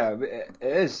 Yeah, it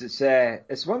is.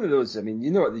 It's one of those. I mean,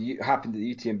 you know what happened at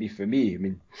the UTMB for me. I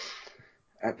mean,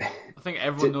 I think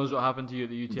everyone knows what happened to you at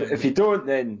the UTMB. If you don't,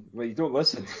 then you don't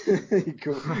listen. You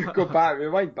go back,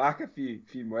 rewind back a few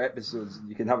more episodes, and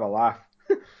you can have a laugh.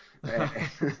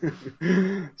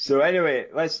 So anyway,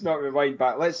 let's not rewind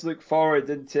back. Let's look forward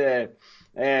into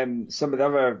some of the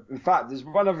other. In fact, there's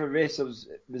one other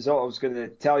result I was going to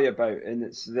tell you about, and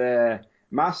it's the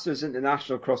Masters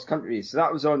International Cross Country. So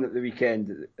that was on at the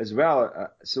weekend as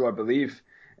well. So I believe.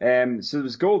 So there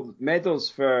was gold medals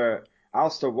for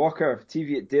Alistair Walker of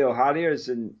Teviot Dale Harriers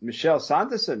and Michelle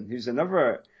Sanderson, who's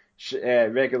another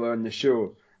regular on the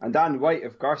show, and Anne White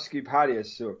of Garskube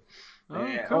Harriers. So.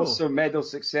 Cool. Also medal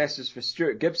successes for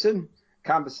Stuart Gibson,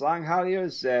 Cambuslang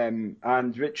Harriers,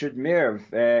 and Richard Mayer of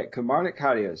Kilmarnock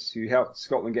Harriers, who helped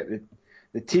Scotland get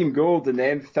the team gold in the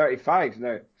M35.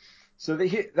 Now, so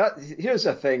here's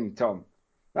the thing, Tom.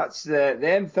 That's the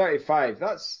M35.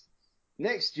 That's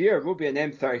next year. Will be an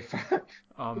M35.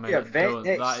 Oh man,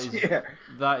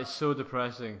 that is so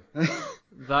depressing.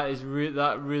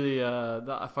 That really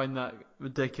I find that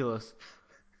ridiculous.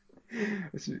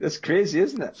 It's crazy,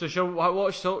 isn't it? So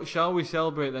shall we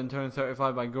celebrate then turning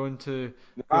 35 by going to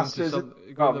the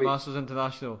Masters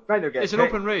International? It's an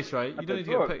open race, right? You don't need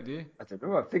to get picked, do you? I don't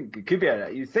know. I think it could be.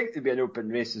 You think there'd be an open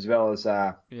race as well as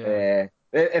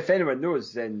if anyone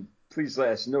knows, then please let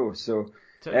us know. So,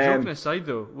 joking aside,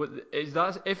 though,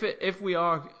 if we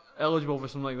are eligible for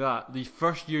something like that, the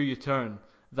first year you turn,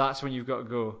 that's when you've got to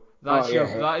go. That's your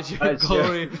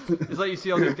glory. It's like you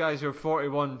see all these guys who are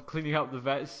 41 cleaning up the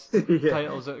vets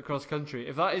titles at cross country.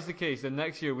 If that is the case, then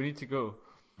next year we need to go.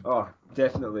 Oh,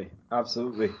 definitely,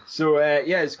 absolutely. So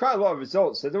it's quite a lot of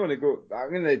results. I don't want to go.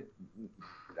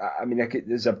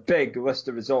 There's a big list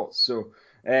of results. So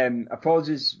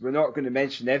apologies, we're not going to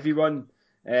mention everyone,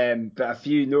 but a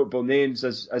few notable names,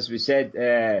 as we said.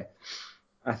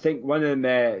 I think one of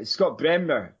them, Scott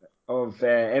Bremner of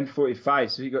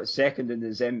M45, so he got second in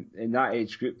that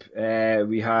age group.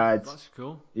 That's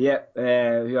cool. Yeah.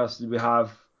 Who else did we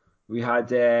have? We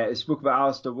spoke about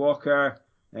Alistair Walker,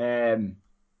 Alex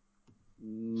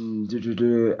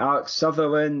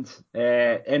Sutherland,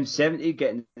 M70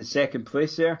 getting the second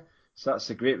place there, so that's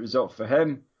a great result for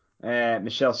him.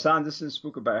 Michelle Sanderson,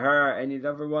 spoke about her. Any of the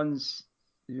other ones?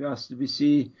 Who else did we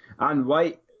see? Anne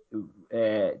White,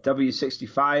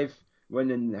 W65,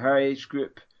 winning her age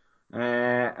group.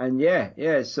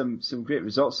 Some great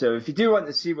results there. If you do want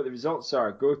to see what the results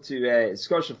are, go to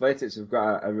Scottish Athletics. We've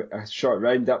got a short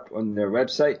roundup on their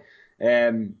website,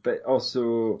 but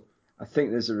also I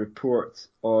think there's a report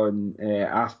on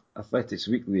Athletics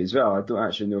Weekly as well. I don't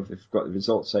actually know if they've got the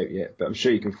results out yet, but I'm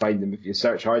sure you can find them if you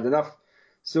search hard enough.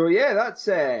 So yeah, that's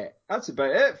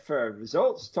about it for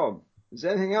results, Tom. Is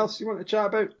there anything else you want to chat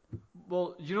about?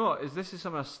 Well, you know what? This is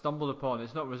something I stumbled upon.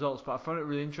 It's not results, but I found it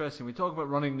really interesting. We talk about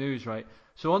running news, right?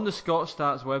 So on the Scott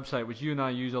Stats website, which you and I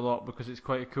use a lot because it's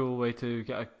quite a cool way to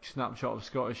get a snapshot of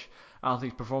Scottish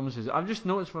athletes' performances, I've just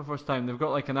noticed for the first time they've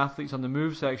got like an athletes on the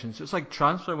move section. So it's like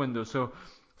transfer window. So,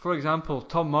 for example,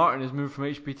 Tom Martin has moved from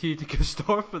HPT to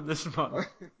Corstorphine this month.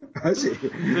 Has he?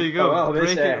 There you go. Oh,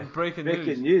 well, breaking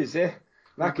news, eh?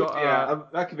 That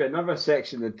could be another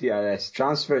section of TRS,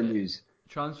 transfer news.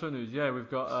 Transfer news, yeah. We've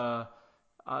got.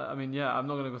 I'm not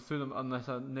going to go through them unless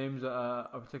names that I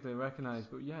particularly recognise.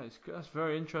 But yeah, that's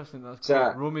very interesting. That's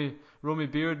cool. Romy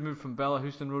Beard moved from Bella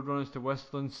Houston Roadrunners to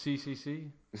Westland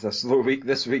CCC. It's a slow week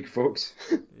this week, folks.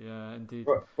 Yeah, indeed.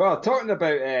 Well, talking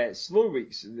about slow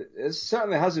weeks, it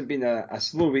certainly hasn't been a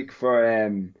slow week for.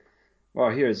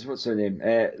 What's her name?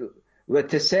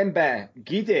 Letesemba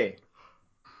Gide,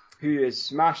 who has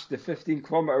smashed the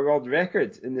 15-kilometre world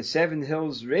record in the Seven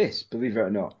Hills race. Believe it or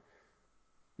not.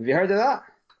 Have you heard of that?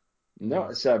 No,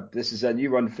 this is a new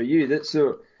one for you.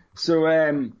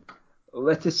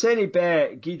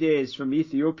 Letesemba Gide is from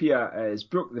Ethiopia. Has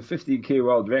broke the 15k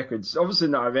world record. It's obviously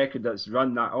not a record that's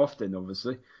run that often,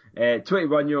 obviously.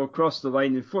 21-year-old crossed the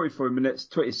line in 44 minutes,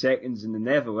 20 seconds in the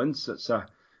Netherlands. That's a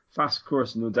fast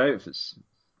course, no doubt, if it's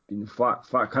been flat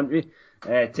country.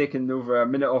 Taking over a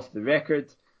minute off the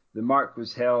record. The mark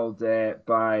was held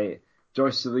by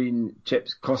Joycelyn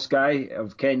Chepkosgei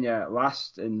of Kenya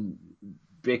last in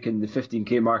breaking the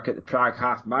 15k mark at the Prague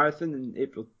Half Marathon in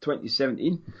April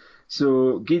 2017.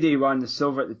 So Gide won the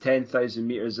silver at the 10,000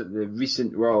 metres at the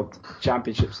recent World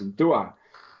Championships in Doha,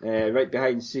 right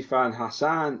behind Sifan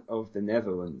Hassan of the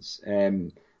Netherlands.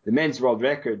 The men's world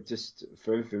record, just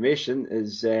for information,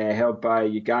 is held by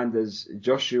Uganda's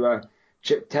Joshua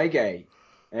Cheptegei.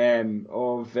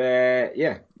 of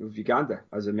Uganda,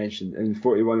 as I mentioned, in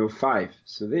 41.05.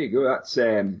 So there you go. That's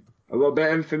a little bit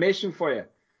of information for you.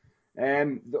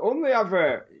 The only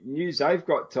other news I've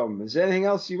got, Tom, is there anything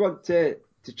else you want to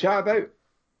chat about?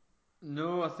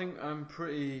 No, I think I'm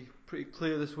pretty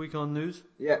clear this week on news.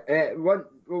 Yeah, one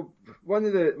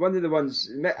of the ones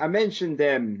I mentioned.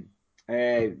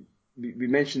 We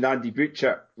mentioned Andy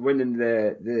Butcher winning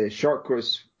the short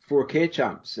course 4K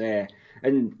champs,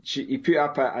 and he put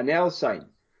up an L sign,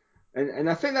 and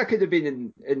I think that could have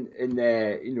been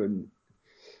in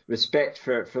respect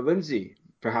for Lindsay,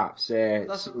 perhaps.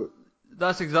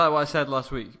 That's exactly what I said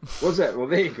last week. Was it? Well,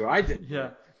 there you go. I didn't. Yeah.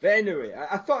 But anyway,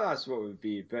 I thought that's what it would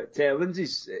be. But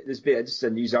Lindsay's, there's been just a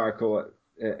news article,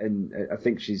 and I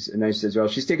think she's announced as well.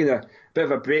 She's taking a bit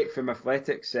of a break from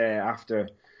athletics after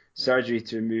surgery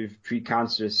to remove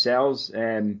precancerous cells.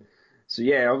 So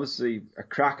yeah, obviously a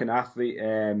cracking athlete.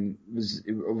 Was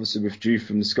obviously withdrew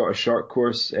from the Scottish short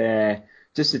course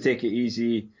just to take it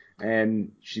easy.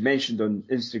 She mentioned on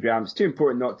Instagram, it's too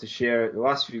important not to share. The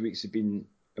last few weeks have been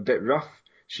a bit rough.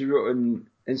 She wrote on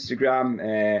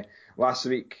Instagram last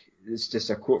week, it's just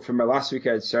a quote from her. Last week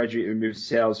I had surgery to remove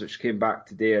cells which came back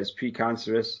today as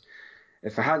precancerous.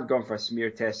 If I hadn't gone for a smear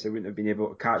test, I wouldn't have been able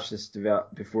to catch this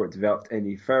before it developed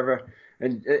any further.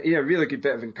 And really good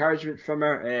bit of encouragement from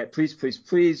her. Please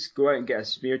go out and get a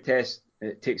smear test.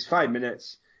 It takes 5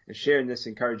 minutes. If sharing this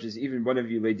encourages even one of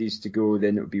you ladies to go,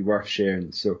 then it would be worth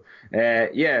sharing. So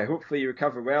hopefully you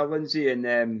recover well, Lindsay.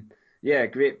 And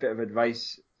great bit of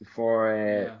advice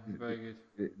for very good.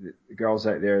 The girls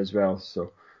out there as well.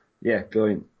 So yeah,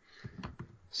 brilliant.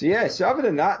 So other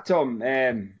than that, Tom,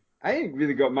 I ain't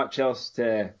really got much else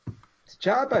to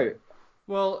chat about.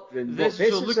 Well,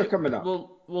 are coming up?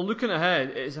 Well, looking ahead,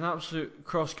 it's an absolute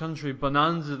cross-country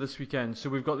bonanza this weekend. So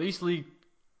we've got the East League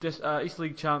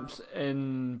champs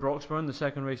in Broxburn, the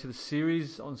second race of the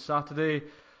series on Saturday.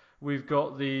 We've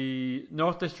got the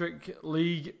North District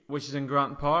League, which is in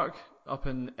Grant Park, up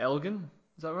in Elgin.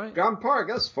 Is that right? Grant Park,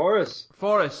 that's Forest.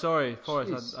 Forest. I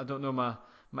don't know my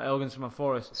Elgins from my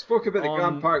Forest. I spoke about the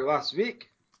Grant Park last week.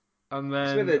 And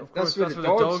then, that's where the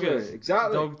dog is.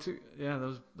 Exactly.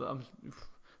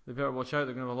 They better watch out.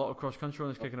 They're going to have a lot of cross-country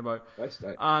runners kicking about. Right.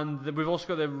 And we've also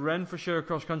got the Renfrewshire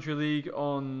Cross-Country League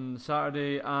on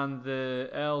Saturday and the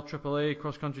LAAA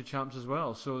Cross-Country Champs as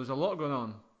well. So there's a lot going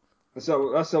on. That's a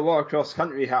lot of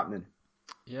cross-country happening.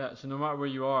 Yeah, so no matter where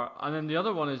you are. And then the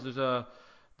other one is there's the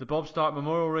Bob Stark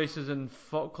Memorial Races in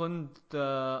Falkland. They're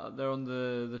on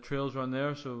the trails around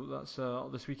there, so that's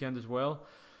this weekend as well.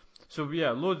 So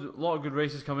yeah, a lot of good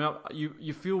races coming up.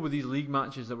 You feel with these league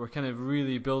matches that we're kind of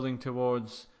really building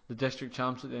towards the district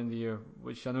champs at the end of the year,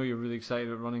 which I know you're really excited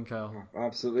about running, Kyle. Oh,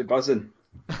 absolutely buzzing.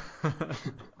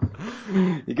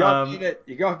 You got to be in it.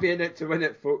 You got to be in it to win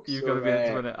it, folks. You've got to be in it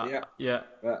to win it. Yeah.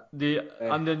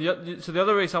 And then so the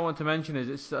other race I want to mention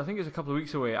is I think it's a couple of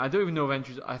weeks away. I don't even know if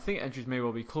entries. I think entries may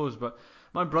well be closed, but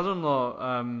my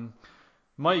brother-in-law.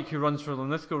 Mike, who runs for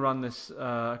Linlithgow, ran this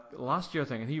last year, I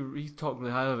think, and he talked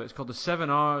really highly of it. It's called the 7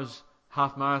 Hours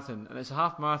Half Marathon, and it's a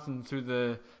half marathon through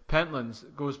the Pentlands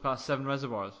that goes past 7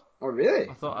 reservoirs. Oh, really?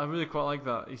 I really quite like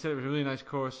that. He said it was a really nice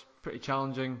course, pretty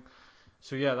challenging.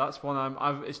 So yeah, that's one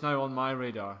it's now on my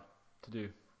radar to do.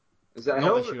 Is that a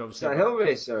hill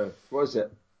race or what is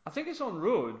it? I think it's on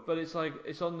road, but it's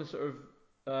on the sort of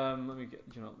let me get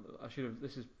I should have.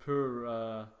 This is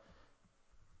poor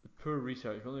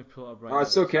research. Let me pull it up right now.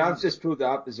 It's okay. I've just pulled it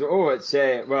up.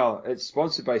 It's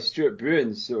sponsored by Stuart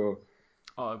Bruin, so.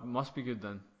 Oh, it must be good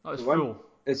then. Oh, it's full.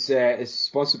 It's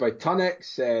sponsored by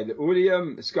Tunnix, the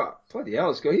Orium. It's got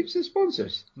heaps of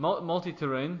sponsors.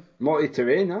 Multi-terrain.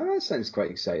 Multi-terrain. Oh, that sounds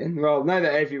quite exciting. Well, now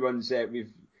that everyone's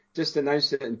we've just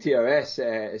announced it in TRS,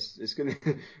 it's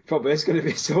going to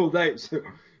be sold out. So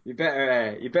you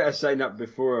better sign up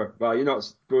before. Well, you're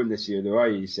not going this year though, are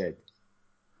you? You said.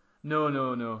 No.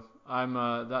 I'm.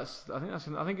 I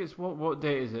think it's what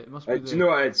date is it? It must be. Do you know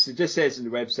what? It just says on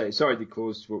the website. It's already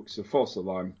closed, folks. So false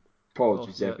alarm.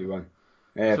 Apologies, everyone.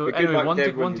 So anyway,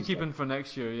 one to keep in for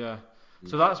next year. Yeah.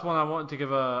 So that's one I wanted to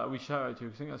give a wee shout out to.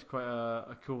 I think that's quite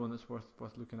a cool one that's worth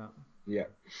looking at. Yeah.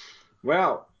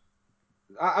 Well,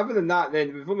 other than that,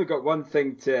 then we've only got one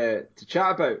thing to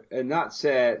chat about, and that's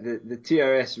the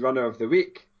TRS Runner of the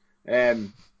Week.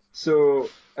 So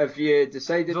have you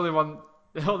decided? There's only one.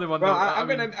 Well, I'm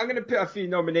gonna put a few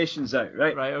nominations out,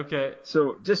 right? Right, okay.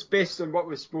 So just based on what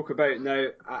we spoke about now,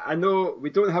 I know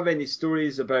we don't have any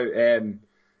stories about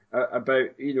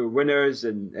winners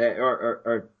and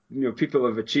or people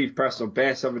have achieved personal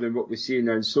bests other than what we see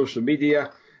on social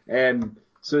media.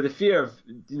 So the fear of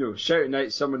shouting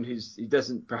out someone who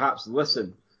doesn't perhaps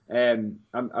listen,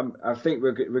 I think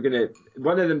we're gonna.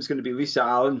 One of them's going to be Lisa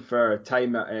Allen for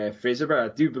time at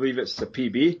Fraserburgh. I do believe it's a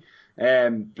PB.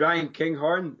 Brian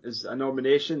Kinghorn is a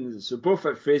nomination, so both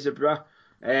at Fraserburgh.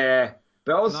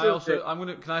 But also,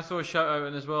 can I throw a shout out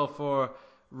in as well for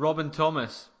Robin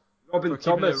Thomas. Robin for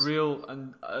Thomas, keeping it real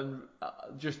and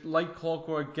just like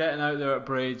clockwork, getting out there at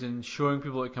Braids and showing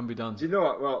people it can be done. Do you know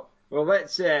what? Well,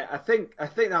 let's. I think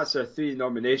that's our 3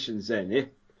 nominations then,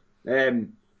 eh?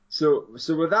 So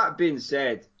with that being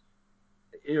said,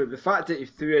 the fact that you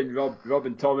threw in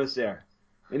Robin Thomas there,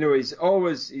 he's been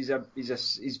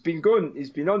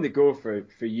on the go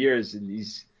for years, and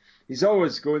he's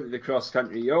always going to the cross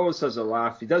country. He always has a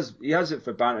laugh. He has it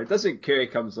for banter. Doesn't care he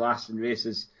comes last in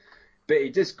races, but he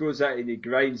just goes out and he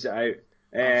grinds it out.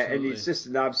 And he's just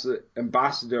an absolute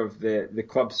ambassador of the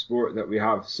club sport that we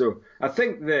have. So I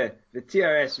think the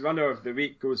TRS runner of the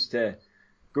week goes to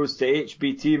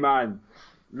HBT man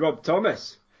Rob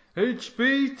Thomas.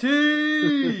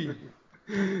 HBT.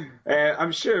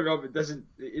 I'm sure Rob doesn't.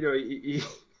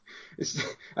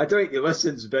 I don't think he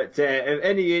listens, but if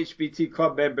any HBT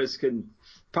club members can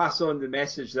pass on the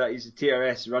message that he's the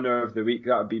TRS runner of the week,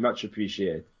 that would be much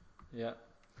appreciated. Yeah,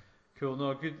 cool.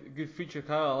 No, good feature,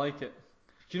 Kyle. I like it.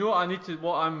 Do you know what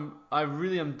I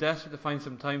really am desperate to find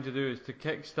some time to do is to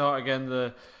kickstart again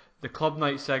the club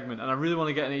night segment, and I really want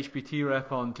to get an HBT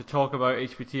rep on to talk about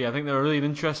HBT. I think they're really an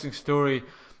interesting story,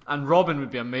 and Robin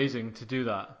would be amazing to do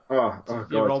that. Oh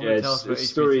God, Robin, yeah, tell us about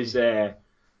his HBT.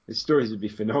 stories would be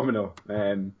phenomenal.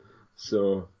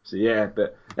 So yeah,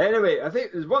 but anyway, I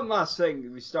think there's one last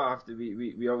thing we start after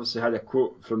we obviously had a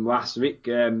quote from last week.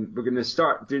 We're going to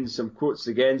start doing some quotes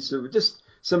again, so just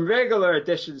some regular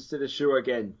additions to the show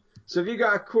again. So have you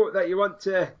got a quote that you want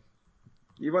to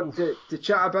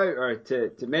chat about or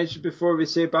to mention before we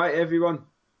say bye to everyone?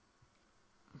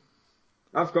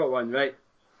 I've got one, right?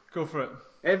 Go for it.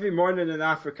 Every morning in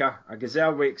Africa, a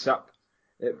gazelle wakes up.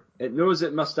 It knows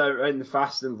it must outrun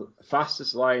the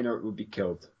fastest lion or it will be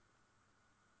killed.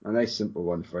 A nice simple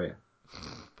one for you.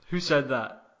 Who said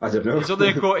that? I don't know. He's only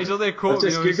a quote. I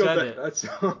just who said Googled it. That's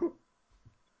all.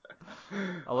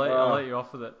 I'll let you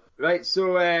off with it. Right,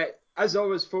 so as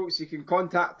always, folks, you can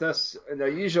contact us on our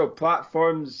usual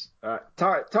platforms,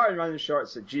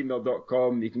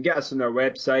 tartanrunningshorts@gmail.com. You can get us on our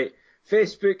website.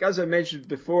 Facebook, as I mentioned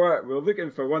before, we're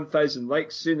looking for 1,000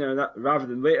 likes sooner rather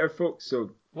than later, folks. So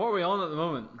what are we on at the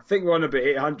moment? I think we're on about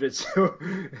 800, so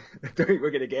I don't think we're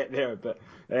going to get there. But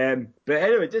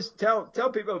anyway, just tell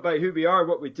people about who we are,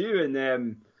 what we do,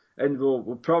 and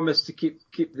we'll promise to keep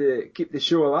the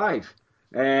show alive.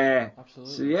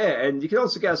 Absolutely. So yeah, and you can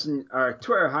also get us on our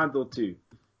Twitter handle too.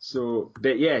 So,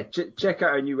 but yeah, check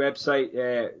out our new website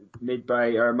made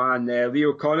by our man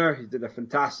Leo Connor. He did a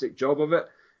fantastic job of it.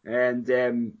 And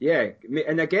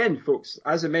and again, folks,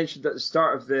 as I mentioned at the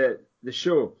start of the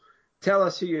show, tell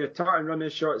us who your Tartan Running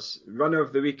Shorts runner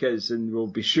of the week is, and we'll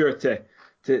be sure to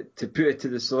put it to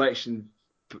the selection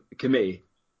committee.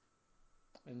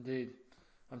 Indeed,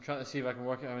 I'm trying to see if I can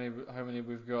work out how many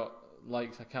we've got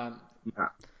likes. I can't.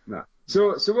 Nah.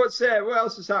 So what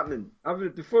else is happening?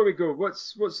 Before we go,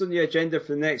 what's on the agenda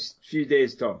for the next few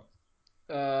days, Tom?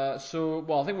 I think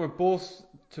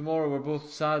tomorrow we're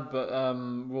both sad, but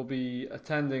we'll be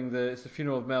attending the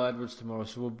funeral of Mel Edwards tomorrow,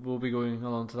 so we'll be going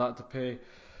along to that to pay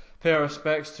our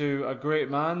respects to a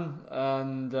great man,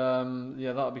 and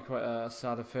that'll be quite a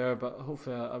sad affair, but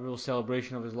hopefully a real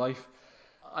celebration of his life.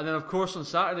 And then of course on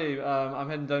Saturday I'm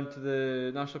heading down to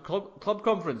the National Club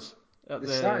Conference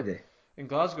Saturday in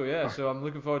Glasgow, yeah. So I'm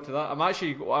looking forward to that. I'm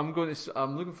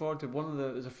looking forward to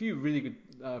there's a few really good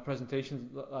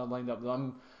presentations lined up.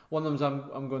 One of them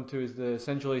I'm going to is the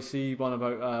Central AC one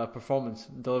about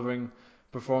delivering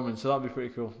performance. So that'll be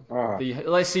pretty cool. Oh.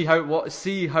 Let's see how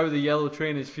the yellow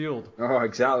train is fueled. Oh,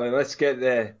 exactly. Let's get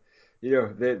the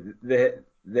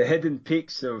hidden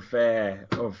peaks of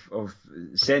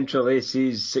Central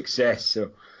AC's success.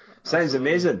 So sounds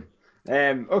amazing.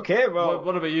 Okay, well.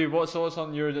 What about you? What's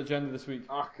on your agenda this week?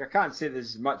 I can't say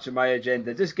there's much on my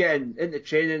agenda. Just getting into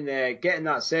training, getting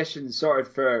that session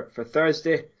sorted for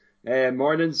Thursday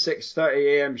morning,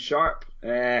 6:30 a.m. sharp.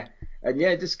 And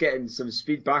yeah, just getting some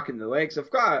speed back in the legs. I've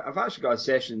actually got a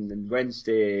session on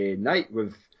Wednesday night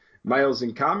with Miles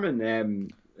and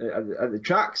Cameron at the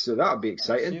track, so that'll be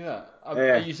exciting. I see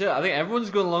that. You said I think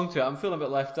everyone's going along to it. I'm feeling a bit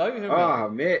left out here. Oh,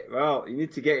 mate. Well, you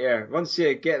need to once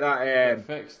you get that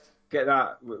fixed. Get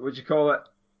that, what do you call it?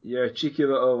 Your cheeky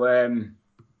little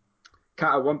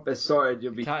catawampus sorted.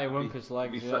 You'll be catawampus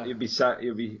legs.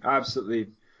 You'll be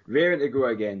absolutely raring to go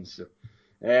again. So,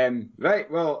 right.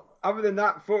 Well, other than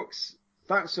that, folks,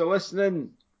 thanks for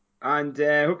listening, and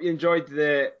hope you enjoyed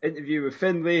the interview with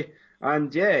Finlay.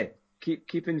 And yeah,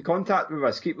 keep in contact with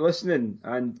us, keep listening,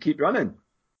 and keep running.